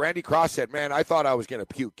saying, like Randy Cross said, man, I thought I was going to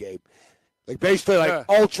puke, Gabe. Basically,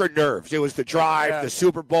 ultra nerves. It was the drive, the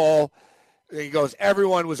Super Bowl. And he goes,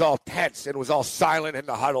 everyone was all tense and was all silent in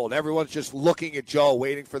the huddle, and everyone's just looking at Joe,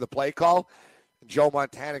 waiting for the play call. And Joe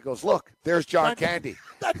Montana goes, look, there's John Candy.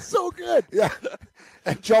 That's so good. Yeah.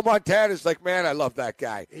 And Joe Montana's like, man, I love that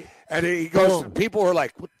guy. And he goes, people were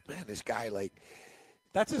like, man, this guy,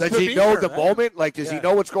 that's his does he know the moment? Does he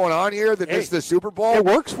know what's going on here? That this is the Super Bowl? It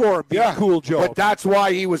works for him, being cool Joe. But that's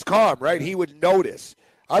why he was calm, right? He would notice.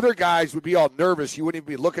 Other guys would be all nervous. You wouldn't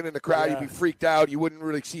even be looking in the crowd. You'd be freaked out. You wouldn't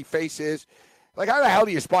really see faces. Like, how the hell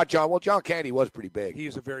do you spot John? Well, John Candy was pretty big. He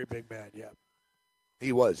was a very big man, yeah.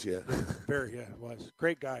 He was, yeah. Was.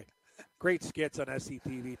 Great guy. Great skits on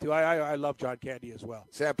SCTV, too. I love John Candy as well.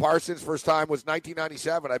 Sam Parsons' first time was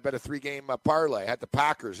 1997. I bet a 3-game parlay. I had the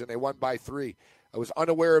Packers, and they won by 3. I was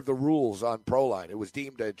unaware of the rules on Proline. It was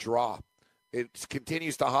deemed a draw. It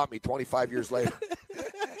continues to haunt me 25 years later.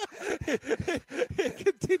 It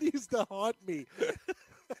continues to haunt me.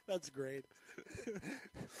 That's great.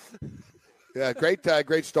 Yeah,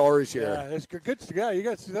 great stories here. Yeah, it's good. Yeah, you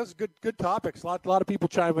guys, that's good topics. A lot of people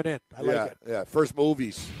chiming in. I like it. Yeah, first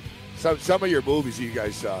movies. Some of your movies you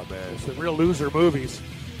guys saw, man. It's the real loser movies.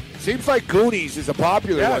 Seems like Goonies is a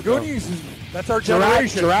popular one. Yeah, Goonies. That's our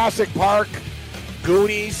generation. Jurassic Park,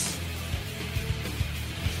 Goonies,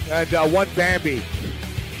 and one Bambi.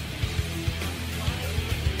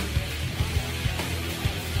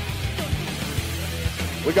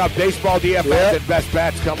 We got baseball DFS and best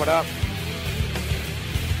bets coming up.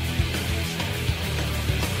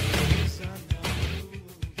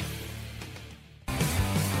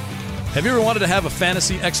 Have you ever wanted to have a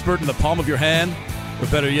fantasy expert in the palm of your hand? Or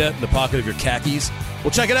better yet, in the pocket of your khakis?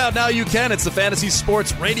 Well, check it out. Now you can. It's the Fantasy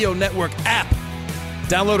Sports Radio Network app.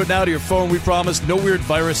 Download it now to your phone. We promise no weird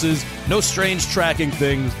viruses, no strange tracking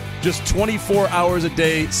things. Just 24 hours a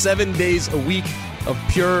day, 7 days a week of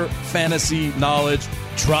pure fantasy knowledge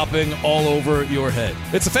dropping all over your head.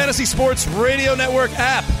 It's the Fantasy Sports Radio Network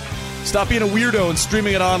app. Stop being a weirdo and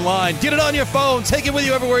streaming it online. Get it on your phone. Take it with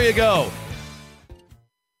you everywhere you go.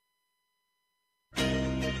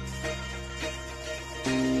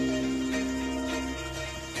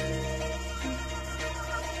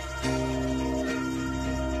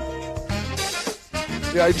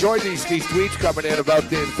 Yeah, I enjoyed these tweets coming in about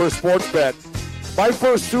the first sports bet. My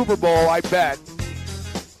first Super Bowl, I bet,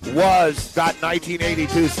 was that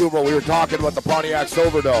 1982 Super Bowl. We were talking about the Pontiac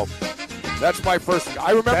Silverdome. That's my first.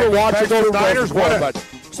 I remember watching Super Bowls before, but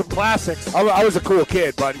some classics. I was a cool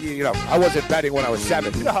kid, but I wasn't betting when I was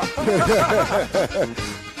 7.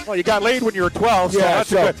 Well, you got laid when you were 12, so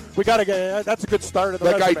that's a good start of the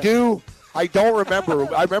resume. I don't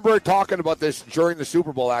remember. I remember talking about this during the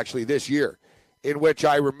Super Bowl, actually, this year, in which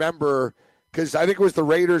I remember, because I think it was the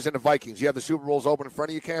Raiders and the Vikings. You have the Super Bowls open in front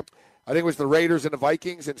of you, Camp? I think it was the Raiders and the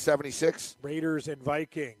Vikings in 76. Raiders and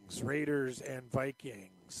Vikings.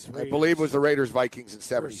 I believe it was the Raiders-Vikings in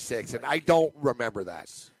 76, and I don't remember that.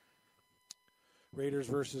 Raiders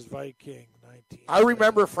versus Viking, 19. I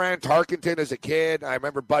remember Fran Tarkenton as a kid. I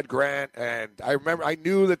remember Bud Grant, and I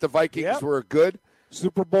knew that the Vikings were good.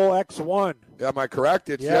 Super Bowl X1. Am I correct?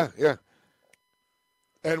 Yeah.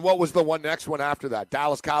 And what was the next one after that?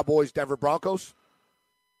 Dallas Cowboys, Denver Broncos?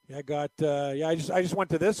 Yeah, I just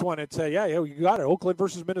went to this one. It's you got it. Oakland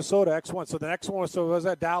versus Minnesota X1. So the next one was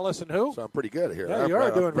that Dallas and who? So I'm pretty good here. Yeah, you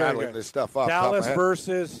are doing very rattling good. This stuff up. Dallas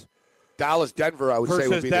versus Denver, I would say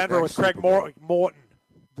would be Denver the with Craig Morton.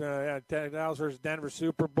 Dallas versus Denver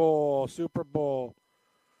Super Bowl.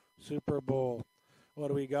 What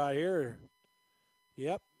do we got here?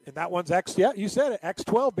 Yep. And that one's X. Yeah, you said it.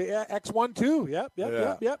 X12, X1 too. Yep.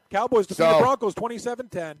 Cowboys defeat the Broncos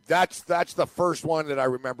 27-10. That's the first one that I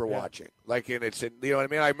remember watching. Like, and you know what I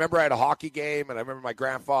mean. I remember I had a hockey game, and I remember my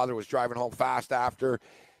grandfather was driving home fast after,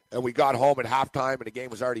 and we got home at halftime, and the game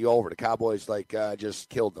was already over. The Cowboys just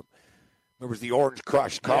killed them. It was the Orange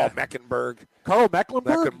Crush, Carl Mecklenburg. Carl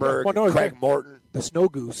Mecklenburg? Craig Morton. The Snow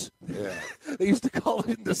Goose. Yeah. They used to call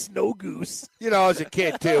him the Snow Goose. As a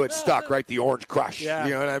kid, too, it stuck, right? The Orange Crush. Yeah.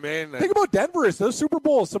 You know what I mean? Think about Denver is those Super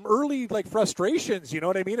Bowls, some early, frustrations, you know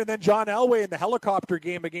what I mean? And then John Elway in the helicopter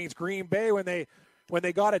game against Green Bay, when they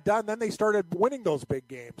got it done, then they started winning those big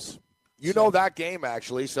games. You know that game,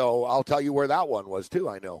 actually, so I'll tell you where that one was, too,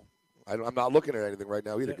 I know. I'm not looking at anything right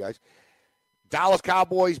now either, guys. Dallas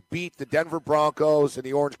Cowboys beat the Denver Broncos and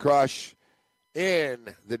the Orange Crush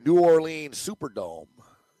in the New Orleans Superdome.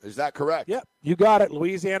 Is that correct? Yep, you got it.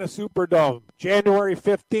 Louisiana Superdome, January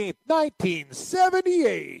 15th,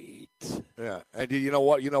 1978. Yeah, and you know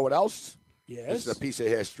what? You know what else? Yes. This is a piece of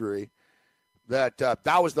history. That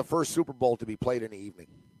was the first Super Bowl to be played in the evening.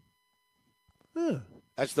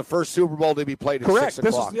 That's the first Super Bowl to be played at 6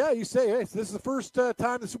 o'clock. You say this is the first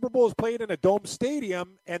time the Super Bowl is played in a dome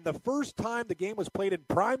stadium, and the first time the game was played in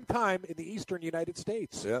prime time in the eastern United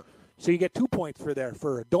States. Yeah. So you get 2 points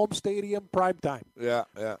for a dome stadium prime time. Yeah.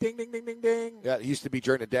 Ding, ding, ding, ding, ding. Yeah, it used to be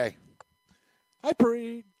during the day. I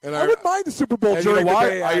wouldn't mind the Super Bowl during the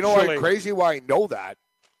day, actually. You know why? Crazy why I know that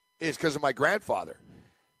is because of my grandfather.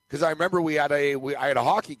 Because I remember I had a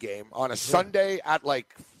hockey game on a Sunday at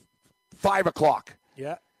 5 o'clock.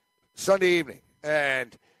 Yeah. Sunday evening.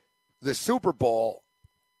 And the Super Bowl,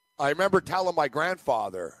 I remember telling my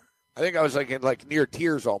grandfather, I think I was like near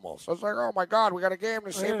tears almost. I was like, oh, my God, we got a game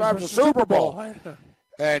the same time as the Super Bowl.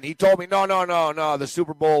 And he told me, no, the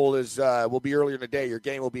Super Bowl will be earlier in the day. Your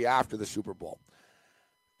game will be after the Super Bowl.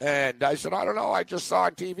 And I said, I don't know. I just saw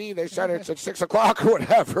on TV. They said it's at 6 o'clock or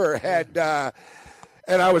whatever. And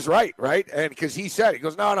I was right? And because he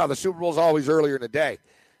goes, no, the Super Bowl's always earlier in the day.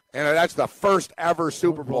 And that's the first ever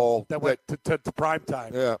Super Bowl that went to prime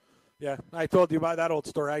time. Yeah. Yeah, I told you about that old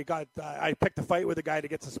story. I picked a fight with a guy to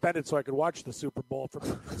get suspended so I could watch the Super Bowl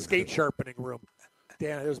from the skate sharpening room.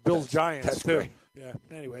 Damn, it was Bills Giants that's too. Great. Yeah.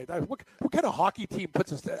 Anyway, what kind of hockey team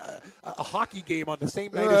puts a hockey game on the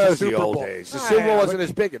same night as the Super Bowl? Old days. The Super Bowl wasn't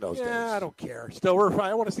as big in those days. Yeah, I don't care. Still,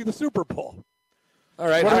 I want to see the Super Bowl. All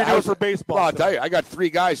right. What are we doing for baseball? Well, I'll tell you, I got 3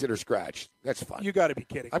 guys that are scratched. That's fun. You got to be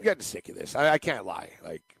kidding. I'm getting sick of this. I can't lie.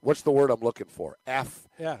 Like, what's the word I'm looking for? F.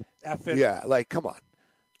 Yeah, F. Yeah, like, come on.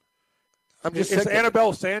 Is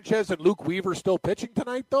Anibal Sanchez and Luke Weaver still pitching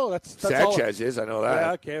tonight, though? That's Sanchez is. I know that.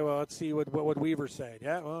 Yeah, okay, well, let's see what Weaver's saying.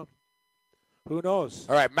 Yeah, well, who knows?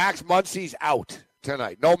 All right, Max Muncy's out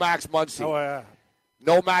tonight. No Max Muncy. Oh, yeah.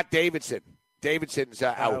 No Matt Davidson. Davidson's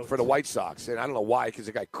out for the White Sox, and I don't know why, because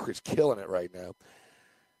the guy is killing it right now.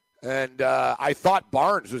 And I thought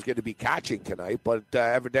Barnes was going to be catching tonight, but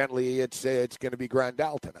evidently it's going to be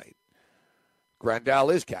Grandal tonight.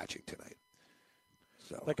 Grandal is catching tonight.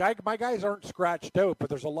 So. My guys aren't scratched out, but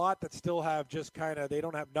there's a lot that still have just kind of, they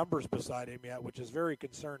don't have numbers beside him yet, which is very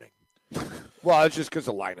concerning. Well, it's just because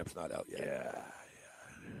the lineup's not out yet.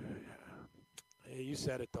 Yeah, you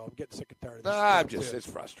said it, though. I'm getting sick and tired of this. It's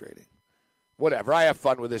frustrating. Whatever. I have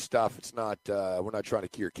fun with this stuff. It's not, we're not trying to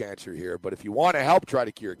cure cancer here, but if you want to help try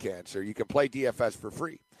to cure cancer, you can play DFS for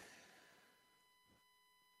free.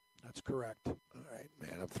 That's correct. All right,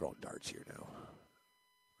 man, I'm throwing darts here now.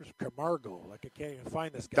 Where's Camargo? Like, I can't even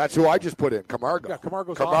find this guy. That's who I just put in, Camargo. Yeah,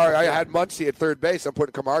 Camargo's Camargo. I had Muncy at third base. I'm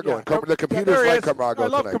putting Camargo in. The computer's like Camargo I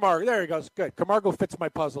love tonight. Camargo. There he goes. Good. Camargo fits my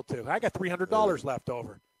puzzle, too. I got $300 left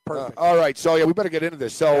over. Perfect. All right, so, yeah, we better get into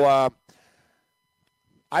this. So,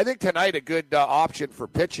 I think tonight a good option for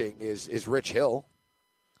pitching is Rich Hill.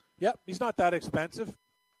 Yep, he's not that expensive.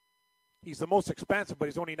 He's the most expensive, but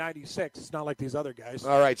he's only 96. It's not like these other guys.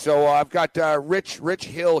 All right, so I've got Rich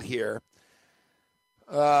Hill here.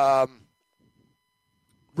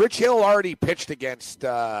 Rich Hill already pitched against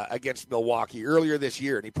Milwaukee earlier this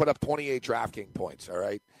year, and he put up 28 DraftKings points, all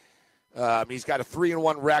right? He's got a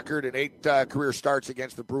 3-1 record and 8 career starts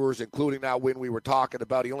against the Brewers, including that win we were talking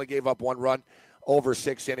about. He only gave up 1 run over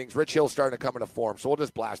 6 innings. Rich Hill's starting to come into form, so we'll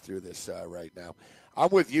just blast through this right now. I'm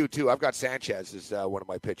with you, too. I've got Sanchez as one of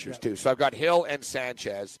my pitchers, too. So I've got Hill and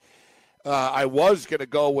Sanchez. I was going to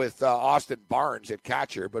go with Austin Barnes at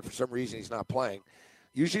catcher, but for some reason he's not playing.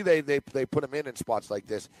 Usually they put him in spots like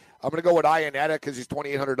this. I'm going to go with Iannetta because he's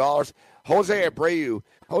 $2,800. Jose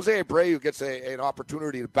Abreu gets an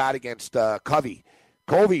opportunity to bat against Covey.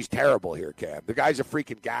 Covey's terrible here, Cam. The guy's a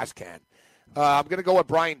freaking gas can. I'm going to go with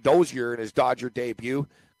Brian Dozier in his Dodger debut.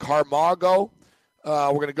 Camargo,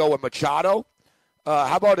 we're going to go with Machado.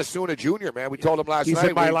 How about Osuna Jr., man? We told him last night. He's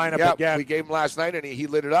in my lineup again. We gave him last night, and he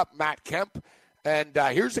lit it up. Matt Kemp. And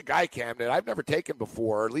here's a guy, Cam, that I've never taken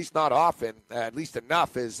before, or at least not often, at least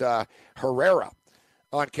enough, is Herrera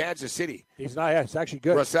on Kansas City. He's not. Yeah, it's actually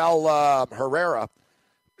good. Rosell Herrera,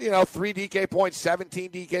 3 DK points, 17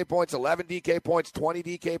 DK points, 11 DK points, 20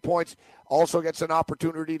 DK points. Also gets an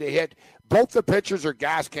opportunity to hit. Both the pitchers are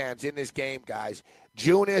gas cans in this game, guys.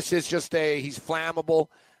 Junis is just he's flammable,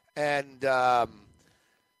 and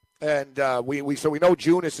we know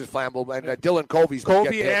Junis is flammable, and Dylan Covey's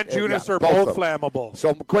Covey and Junis are both flammable.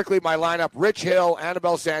 So quickly, my lineup: Rich Hill,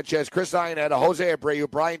 Anibal Sanchez, Chris Iannetta, Jose Abreu,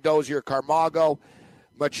 Brian Dozier, Camargo,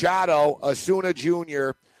 Machado, Osuna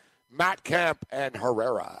Jr., Matt Kemp, and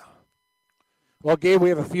Herrera. Well, Gabe, we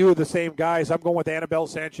have a few of the same guys. I'm going with Anibal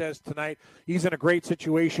Sanchez tonight. He's in a great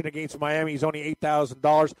situation against Miami. He's only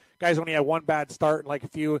 $8,000. Guy's only had 1 bad start and like a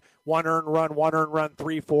few one earned run,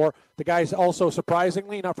 3-4. The guy's also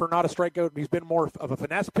surprisingly, not a strikeout, he's been more of a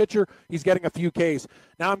finesse pitcher. He's getting a few Ks.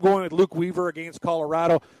 Now I'm going with Luke Weaver against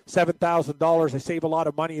Colorado, $7,000. They save a lot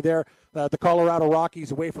of money there. The Colorado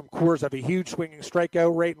Rockies away from Coors have a huge swinging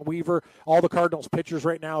strikeout rate in Weaver. All the Cardinals pitchers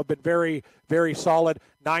right now have been very, very solid.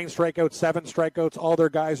 9 strikeouts, 7 strikeouts. All their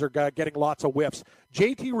guys are getting lots of whiffs.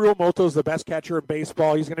 JT Realmuto is the best catcher in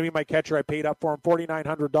baseball. He's going to be my catcher. I paid up for him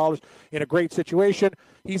 $4,900 in a great situation.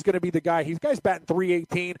 He's going to be the guy. He's guy's batting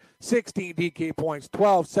 .318, 16 DK points,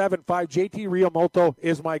 12, 7, 5. JT Realmuto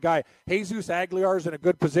is my guy. Jesus Aguilar is in a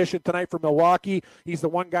good position tonight for Milwaukee. He's the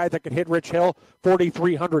one guy that can hit Rich Hill,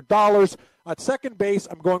 $4,300. At second base,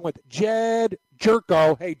 I'm going with Jed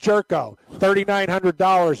Jerko. Hey, Jerko,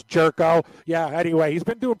 $3,900, Jerko. Yeah, anyway, he's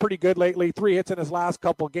been doing pretty good lately. 3 hits in his last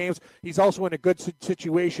couple games. He's also in a good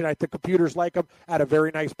situation. I think computers like him at a very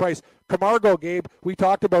nice price. Camargo, Gabe, we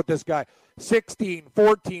talked about this guy. 16,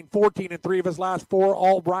 14, 14, and 3 of his last 4,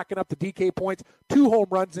 all racking up the DK points. 2 home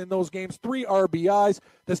runs in those games, 3 RBIs.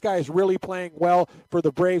 This guy is really playing well for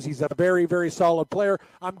the Braves. He's a very, very solid player.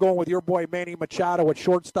 I'm going with your boy Manny Machado at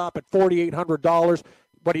shortstop at $4,800.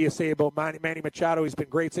 What do you say about Manny Machado? He's been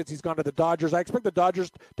great since he's gone to the Dodgers. I expect the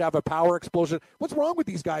Dodgers to have a power explosion. What's wrong with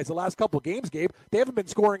these guys the last couple of games, Gabe? They haven't been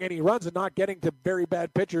scoring any runs and not getting to very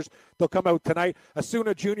bad pitchers. They'll come out tonight.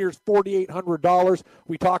 Asuna Jr. is $4,800.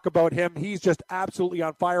 We talk about him. He's just absolutely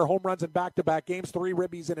on fire. Home runs in back-to-back games, 3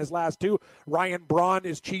 ribbies in his last 2. Ryan Braun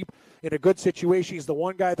is cheap in a good situation. He's the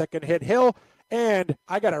one guy that can hit Hill. And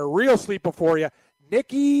I got a real sleeper for you.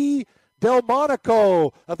 Nicky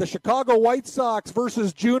Delmonico of the Chicago White Sox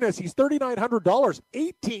versus Junis. He's $3,900.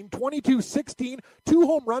 18, 22, 16. 2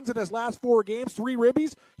 home runs in his last 4 games, 3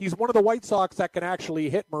 ribbies. He's one of the White Sox that can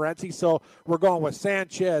actually hit Morency. So we're going with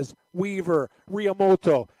Sanchez, Weaver,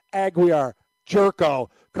 Riamoto, Aguiar, Jerko,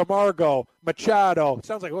 Camargo, Machado.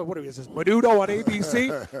 Sounds like, what is this, Menudo on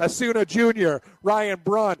ABC? Asuna Jr., Ryan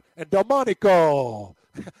Braun, and Delmonico.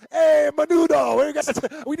 Hey,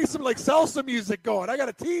 Menudo, we need some like salsa music going. I got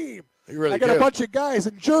a team. Really I got a bunch of guys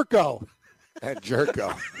in Jerko. And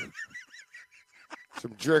Jerko.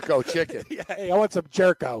 Some Jerko chicken. Yeah, hey, I want some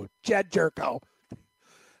Jerko. Jed Jerko.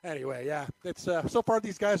 Anyway, yeah, it's so far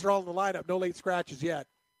these guys are all in the lineup. No late scratches yet.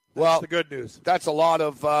 That's the good news. That's a lot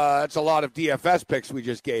of DFS picks we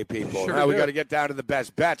just gave people. Sure now we got to get down to the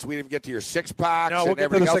best bets. We didn't get to your 6-packs. No, we'll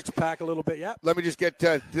get to the 6-pack a little bit. Yeah. Let me just get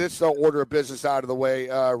this order of business out of the way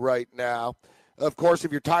right now. Of course,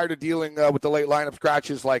 if you're tired of dealing with the late lineup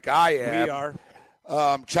scratches like I am, we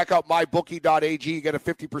are. Check out mybookie.ag. You get a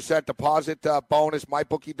 50% deposit bonus.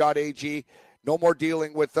 Mybookie.ag. No more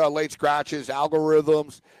dealing with late scratches,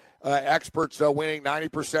 algorithms, experts winning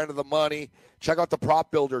 90% of the money. Check out the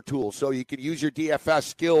prop builder tool so you can use your DFS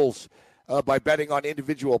skills by betting on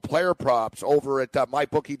individual player props over at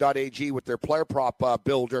mybookie.ag with their player prop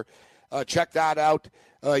builder. Check that out.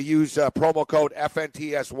 Use promo code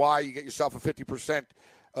FNTSY. You get yourself a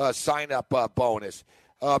 50% sign-up bonus.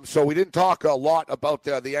 So we didn't talk a lot about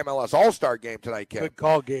the MLS All-Star game tonight, Ken. Good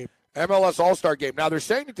call, Gabe. MLS All-Star game. Now, they're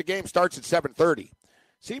saying that the game starts at 7:30.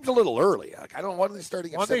 Seems a little early. I don't know when they're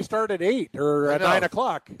starting at 7. They start at 8 or at 9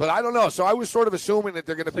 o'clock. But I don't know. So I was sort of assuming that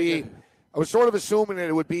they're going to be – I was sort of assuming that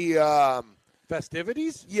it would be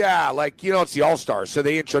festivities? Yeah, like, it's the All-Stars. So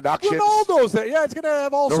the introductions. Ronaldo's there. Yeah, it's going to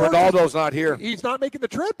have all sorts. Ronaldo's not here. He's not making the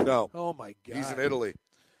trip? No. Oh, my God. He's in Italy.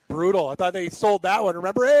 Brutal. I thought they sold that one.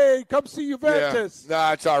 Remember, hey, come see Juventus. Yeah.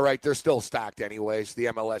 No, it's all right. They're still stacked anyways. The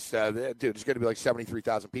MLS, dude, it's going to be like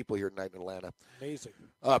 73,000 people here tonight in Atlanta. Amazing.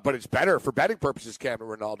 But it's better for betting purposes.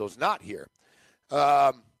 Cameron Ronaldo's not here.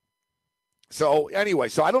 So anyway,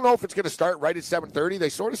 I don't know if it's going to start right at 7:30. They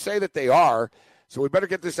sort of say that they are. So we better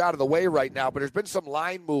get this out of the way right now. But there's been some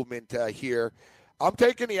line movement here. I'm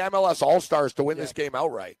taking the MLS All-Stars to win this game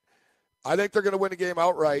outright. I think they're going to win the game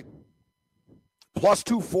outright. Plus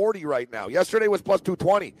 240 right now. Yesterday was plus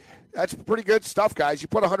 220. That's pretty good stuff, guys. You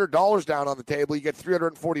put $100 down on the table, you get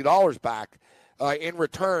 $340 back in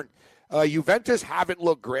return. Juventus haven't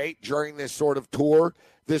looked great during this sort of tour,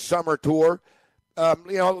 this summer tour.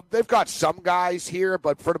 They've got some guys here,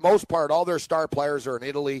 but for the most part, all their star players are in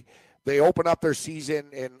Italy. They open up their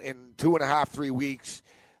season in 2.5, 3 weeks.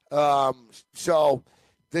 So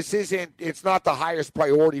this it's not the highest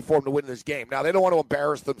priority for them to win this game. Now, they don't want to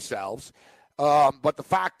embarrass themselves. But the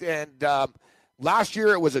fact, last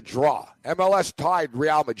year it was a draw. MLS tied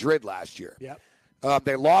Real Madrid last year. Yep.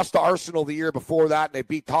 They lost to Arsenal the year before that, and they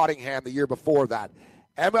beat Tottenham the year before that.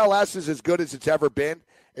 MLS is as good as it's ever been.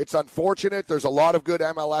 It's unfortunate. There's a lot of good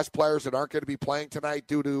MLS players that aren't going to be playing tonight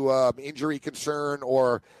due to injury concern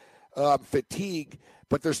or fatigue,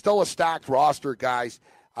 but there's still a stacked roster, guys.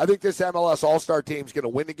 I think this MLS All-Star team is going to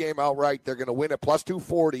win the game outright. They're going to win at plus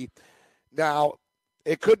 240. Now,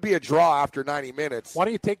 it could be a draw after 90 minutes. Why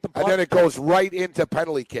don't you take the plus? And then it goes right into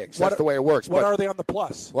penalty kicks. That's the way it works. What are they on the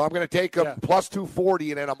plus? Well, I'm going to take them plus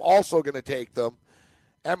 240, and then I'm also going to take them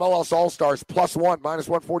MLS All-Stars plus 1, minus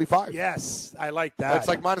 145. Yes, I like that. That's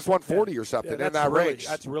like minus 140 or something in that range.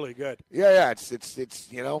 That's really good. Yeah, it's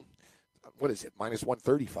what is it? Minus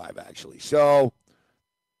 135, actually. So,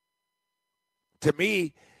 to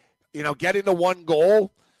me, getting to one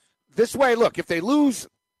goal, this way, look, if they lose,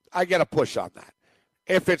 I get a push on that.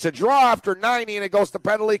 If it's a draw after 90 and it goes to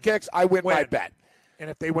penalty kicks, I win my bet. And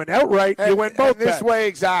if they win outright, you win both this bets. way,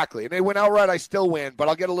 exactly. And they win outright, I still win, but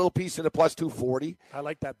I'll get a little piece of the plus 240. I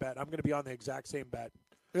like that bet. I'm going to be on the exact same bet.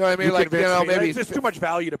 You know what I mean? Maybe it's just too much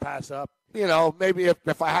value to pass up. Maybe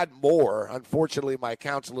if I had more. Unfortunately, my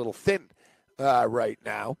account's a little thin right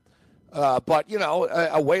now. But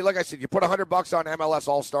away, like I said, you put $100 on MLS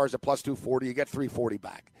All-Stars at plus 240, you get 340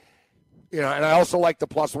 back. And I also like the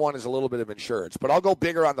plus one as a little bit of insurance. But I'll go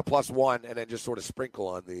bigger on the plus one and then just sort of sprinkle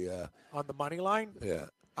on the money line. Yeah,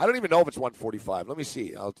 I don't even know if it's 145. Let me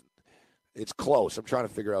see. It's close. I'm trying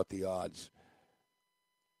to figure out the odds.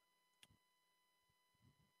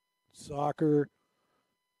 Soccer.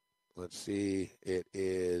 Let's see. It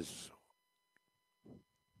is.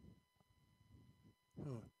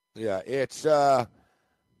 Yeah, it's.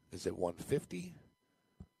 Is it 150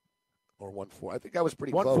 or 140? I think I was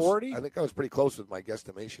pretty close. 140. I think I was pretty close with my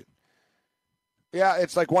guesstimation. Yeah,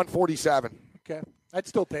 it's like 147. Okay, I'd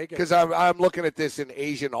still take it because I'm looking at this in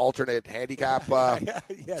Asian alternate handicap. Yes.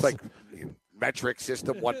 It's like metric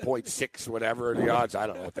system 1.6, whatever the odds. I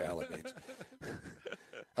don't know what the hell it means.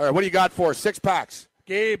 All right, what do you got for 6 packs?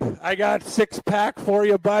 Gabe, I got 6-pack for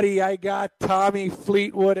you, buddy. I got Tommy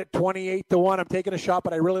Fleetwood at 28-1. I'm taking a shot,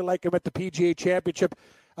 but I really like him at the PGA Championship.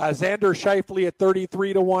 Xander Schauffele at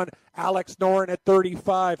 33-1. Alex Noren at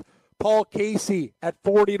 35. Paul Casey at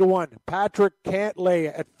 40-1. Patrick Cantlay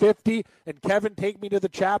at 50. And Kevin Take Me to the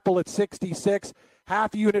Chapel at 66.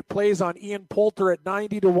 Half-unit plays on Ian Poulter at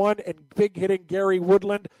 90-1. And big-hitting Gary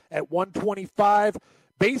Woodland at 125.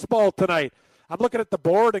 Baseball tonight. I'm looking at the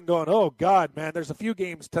board and going, oh, God, man, there's a few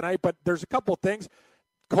games tonight, but there's a couple things.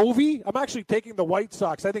 Covey, I'm actually taking the White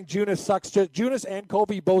Sox. I think Junis sucks. Junis and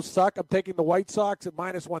Covey both suck. I'm taking the White Sox at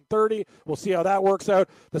minus 130. We'll see how that works out.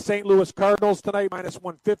 The St. Louis Cardinals tonight, minus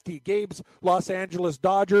 150. Gabe's Los Angeles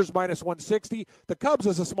Dodgers, minus 160. The Cubs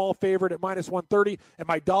is a small favorite at minus 130. And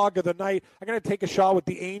my dog of the night, I'm going to take a shot with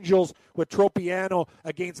the Angels with Tropiano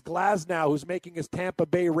against Glasnow, who's making his Tampa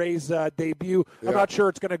Bay Rays debut. Yeah. I'm not sure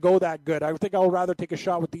it's going to go that good. I think I'll rather take a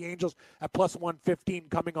shot with the Angels at plus 115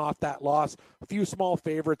 coming off that loss. A few small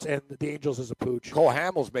favorites. And the Angels is a pooch. Cole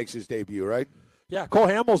Hamels makes his debut, right? Yeah, Cole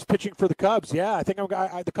Hamels pitching for the Cubs. Yeah, I think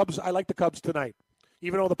the Cubs. I like the Cubs tonight,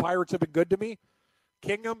 even though the Pirates have been good to me.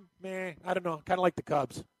 Kingham, man, I don't know. Kind of like the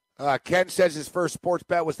Cubs. Ken says his first sports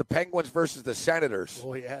bet was the Penguins versus the Senators.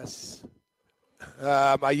 Oh yes.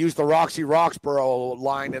 I used the Roxy Roxborough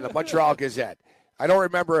line in the Montreal Gazette. I don't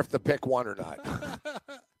remember if the pick won or not.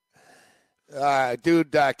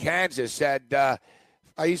 Kansas said.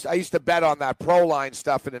 I used to bet on that Pro Line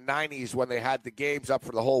stuff in the 90s when they had the games up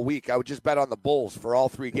for the whole week. I would just bet on the Bulls for all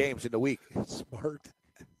 3 games in the week. Smart.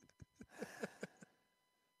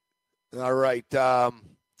 All right.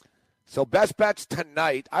 So best bets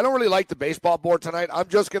tonight. I don't really like the baseball board tonight. I'm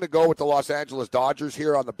just going to go with the Los Angeles Dodgers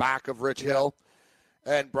here on the back of Rich Hill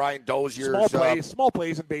and Brian Dozier's. Small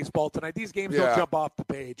plays in baseball tonight. These games don't jump off the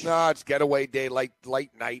page. No, it's getaway day, light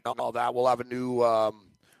night, and all that. We'll have a new.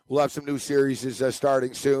 We'll have some new series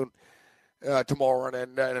starting soon tomorrow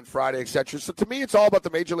and then Friday, etc. So to me, it's all about the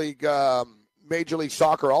Major League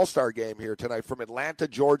Soccer All-Star game here tonight from Atlanta,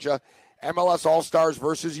 Georgia. MLS All-Stars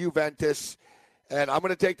versus Juventus. And I'm going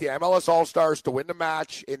to take the MLS All-Stars to win the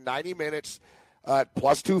match in 90 minutes at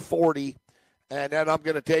plus 240. And then I'm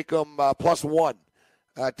going to take them plus 1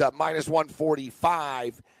 at minus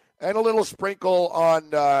 145. And a little sprinkle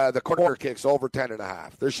on the corner kicks over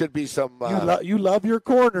 10.5. There should be some. You love your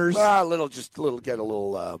corners. Get a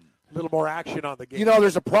little more action on the game.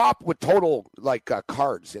 There's a prop with total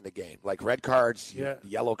cards in the game, like red cards,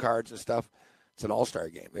 yellow cards, and stuff. It's an all-star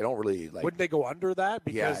game. They don't really like. Wouldn't they go under that?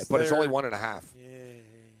 Because but it's only 1.5. Yeah.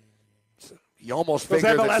 So you almost those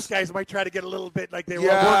figure MLS guys might try to get a little bit work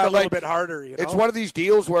a little bit harder. It's one of these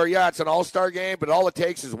deals where it's an all-star game, but all it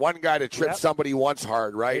takes is one guy to trip somebody once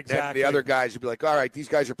hard, right? Exactly. And the other guys would be like, all right, these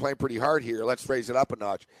guys are playing pretty hard here. Let's raise it up a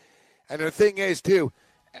notch. And the thing is, too,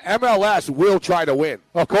 MLS will try to win.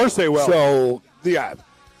 Of course they will. So,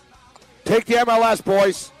 take the MLS,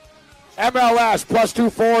 boys. MLS plus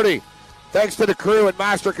 240. Thanks to the crew at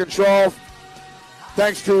Master Control.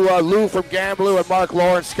 Thanks to Lou from Gamblu and Mark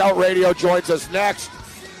Lawrence. Scout Radio joins us next.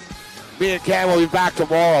 Me and Cam will be back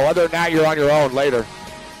tomorrow. Other than that, you're on your own later.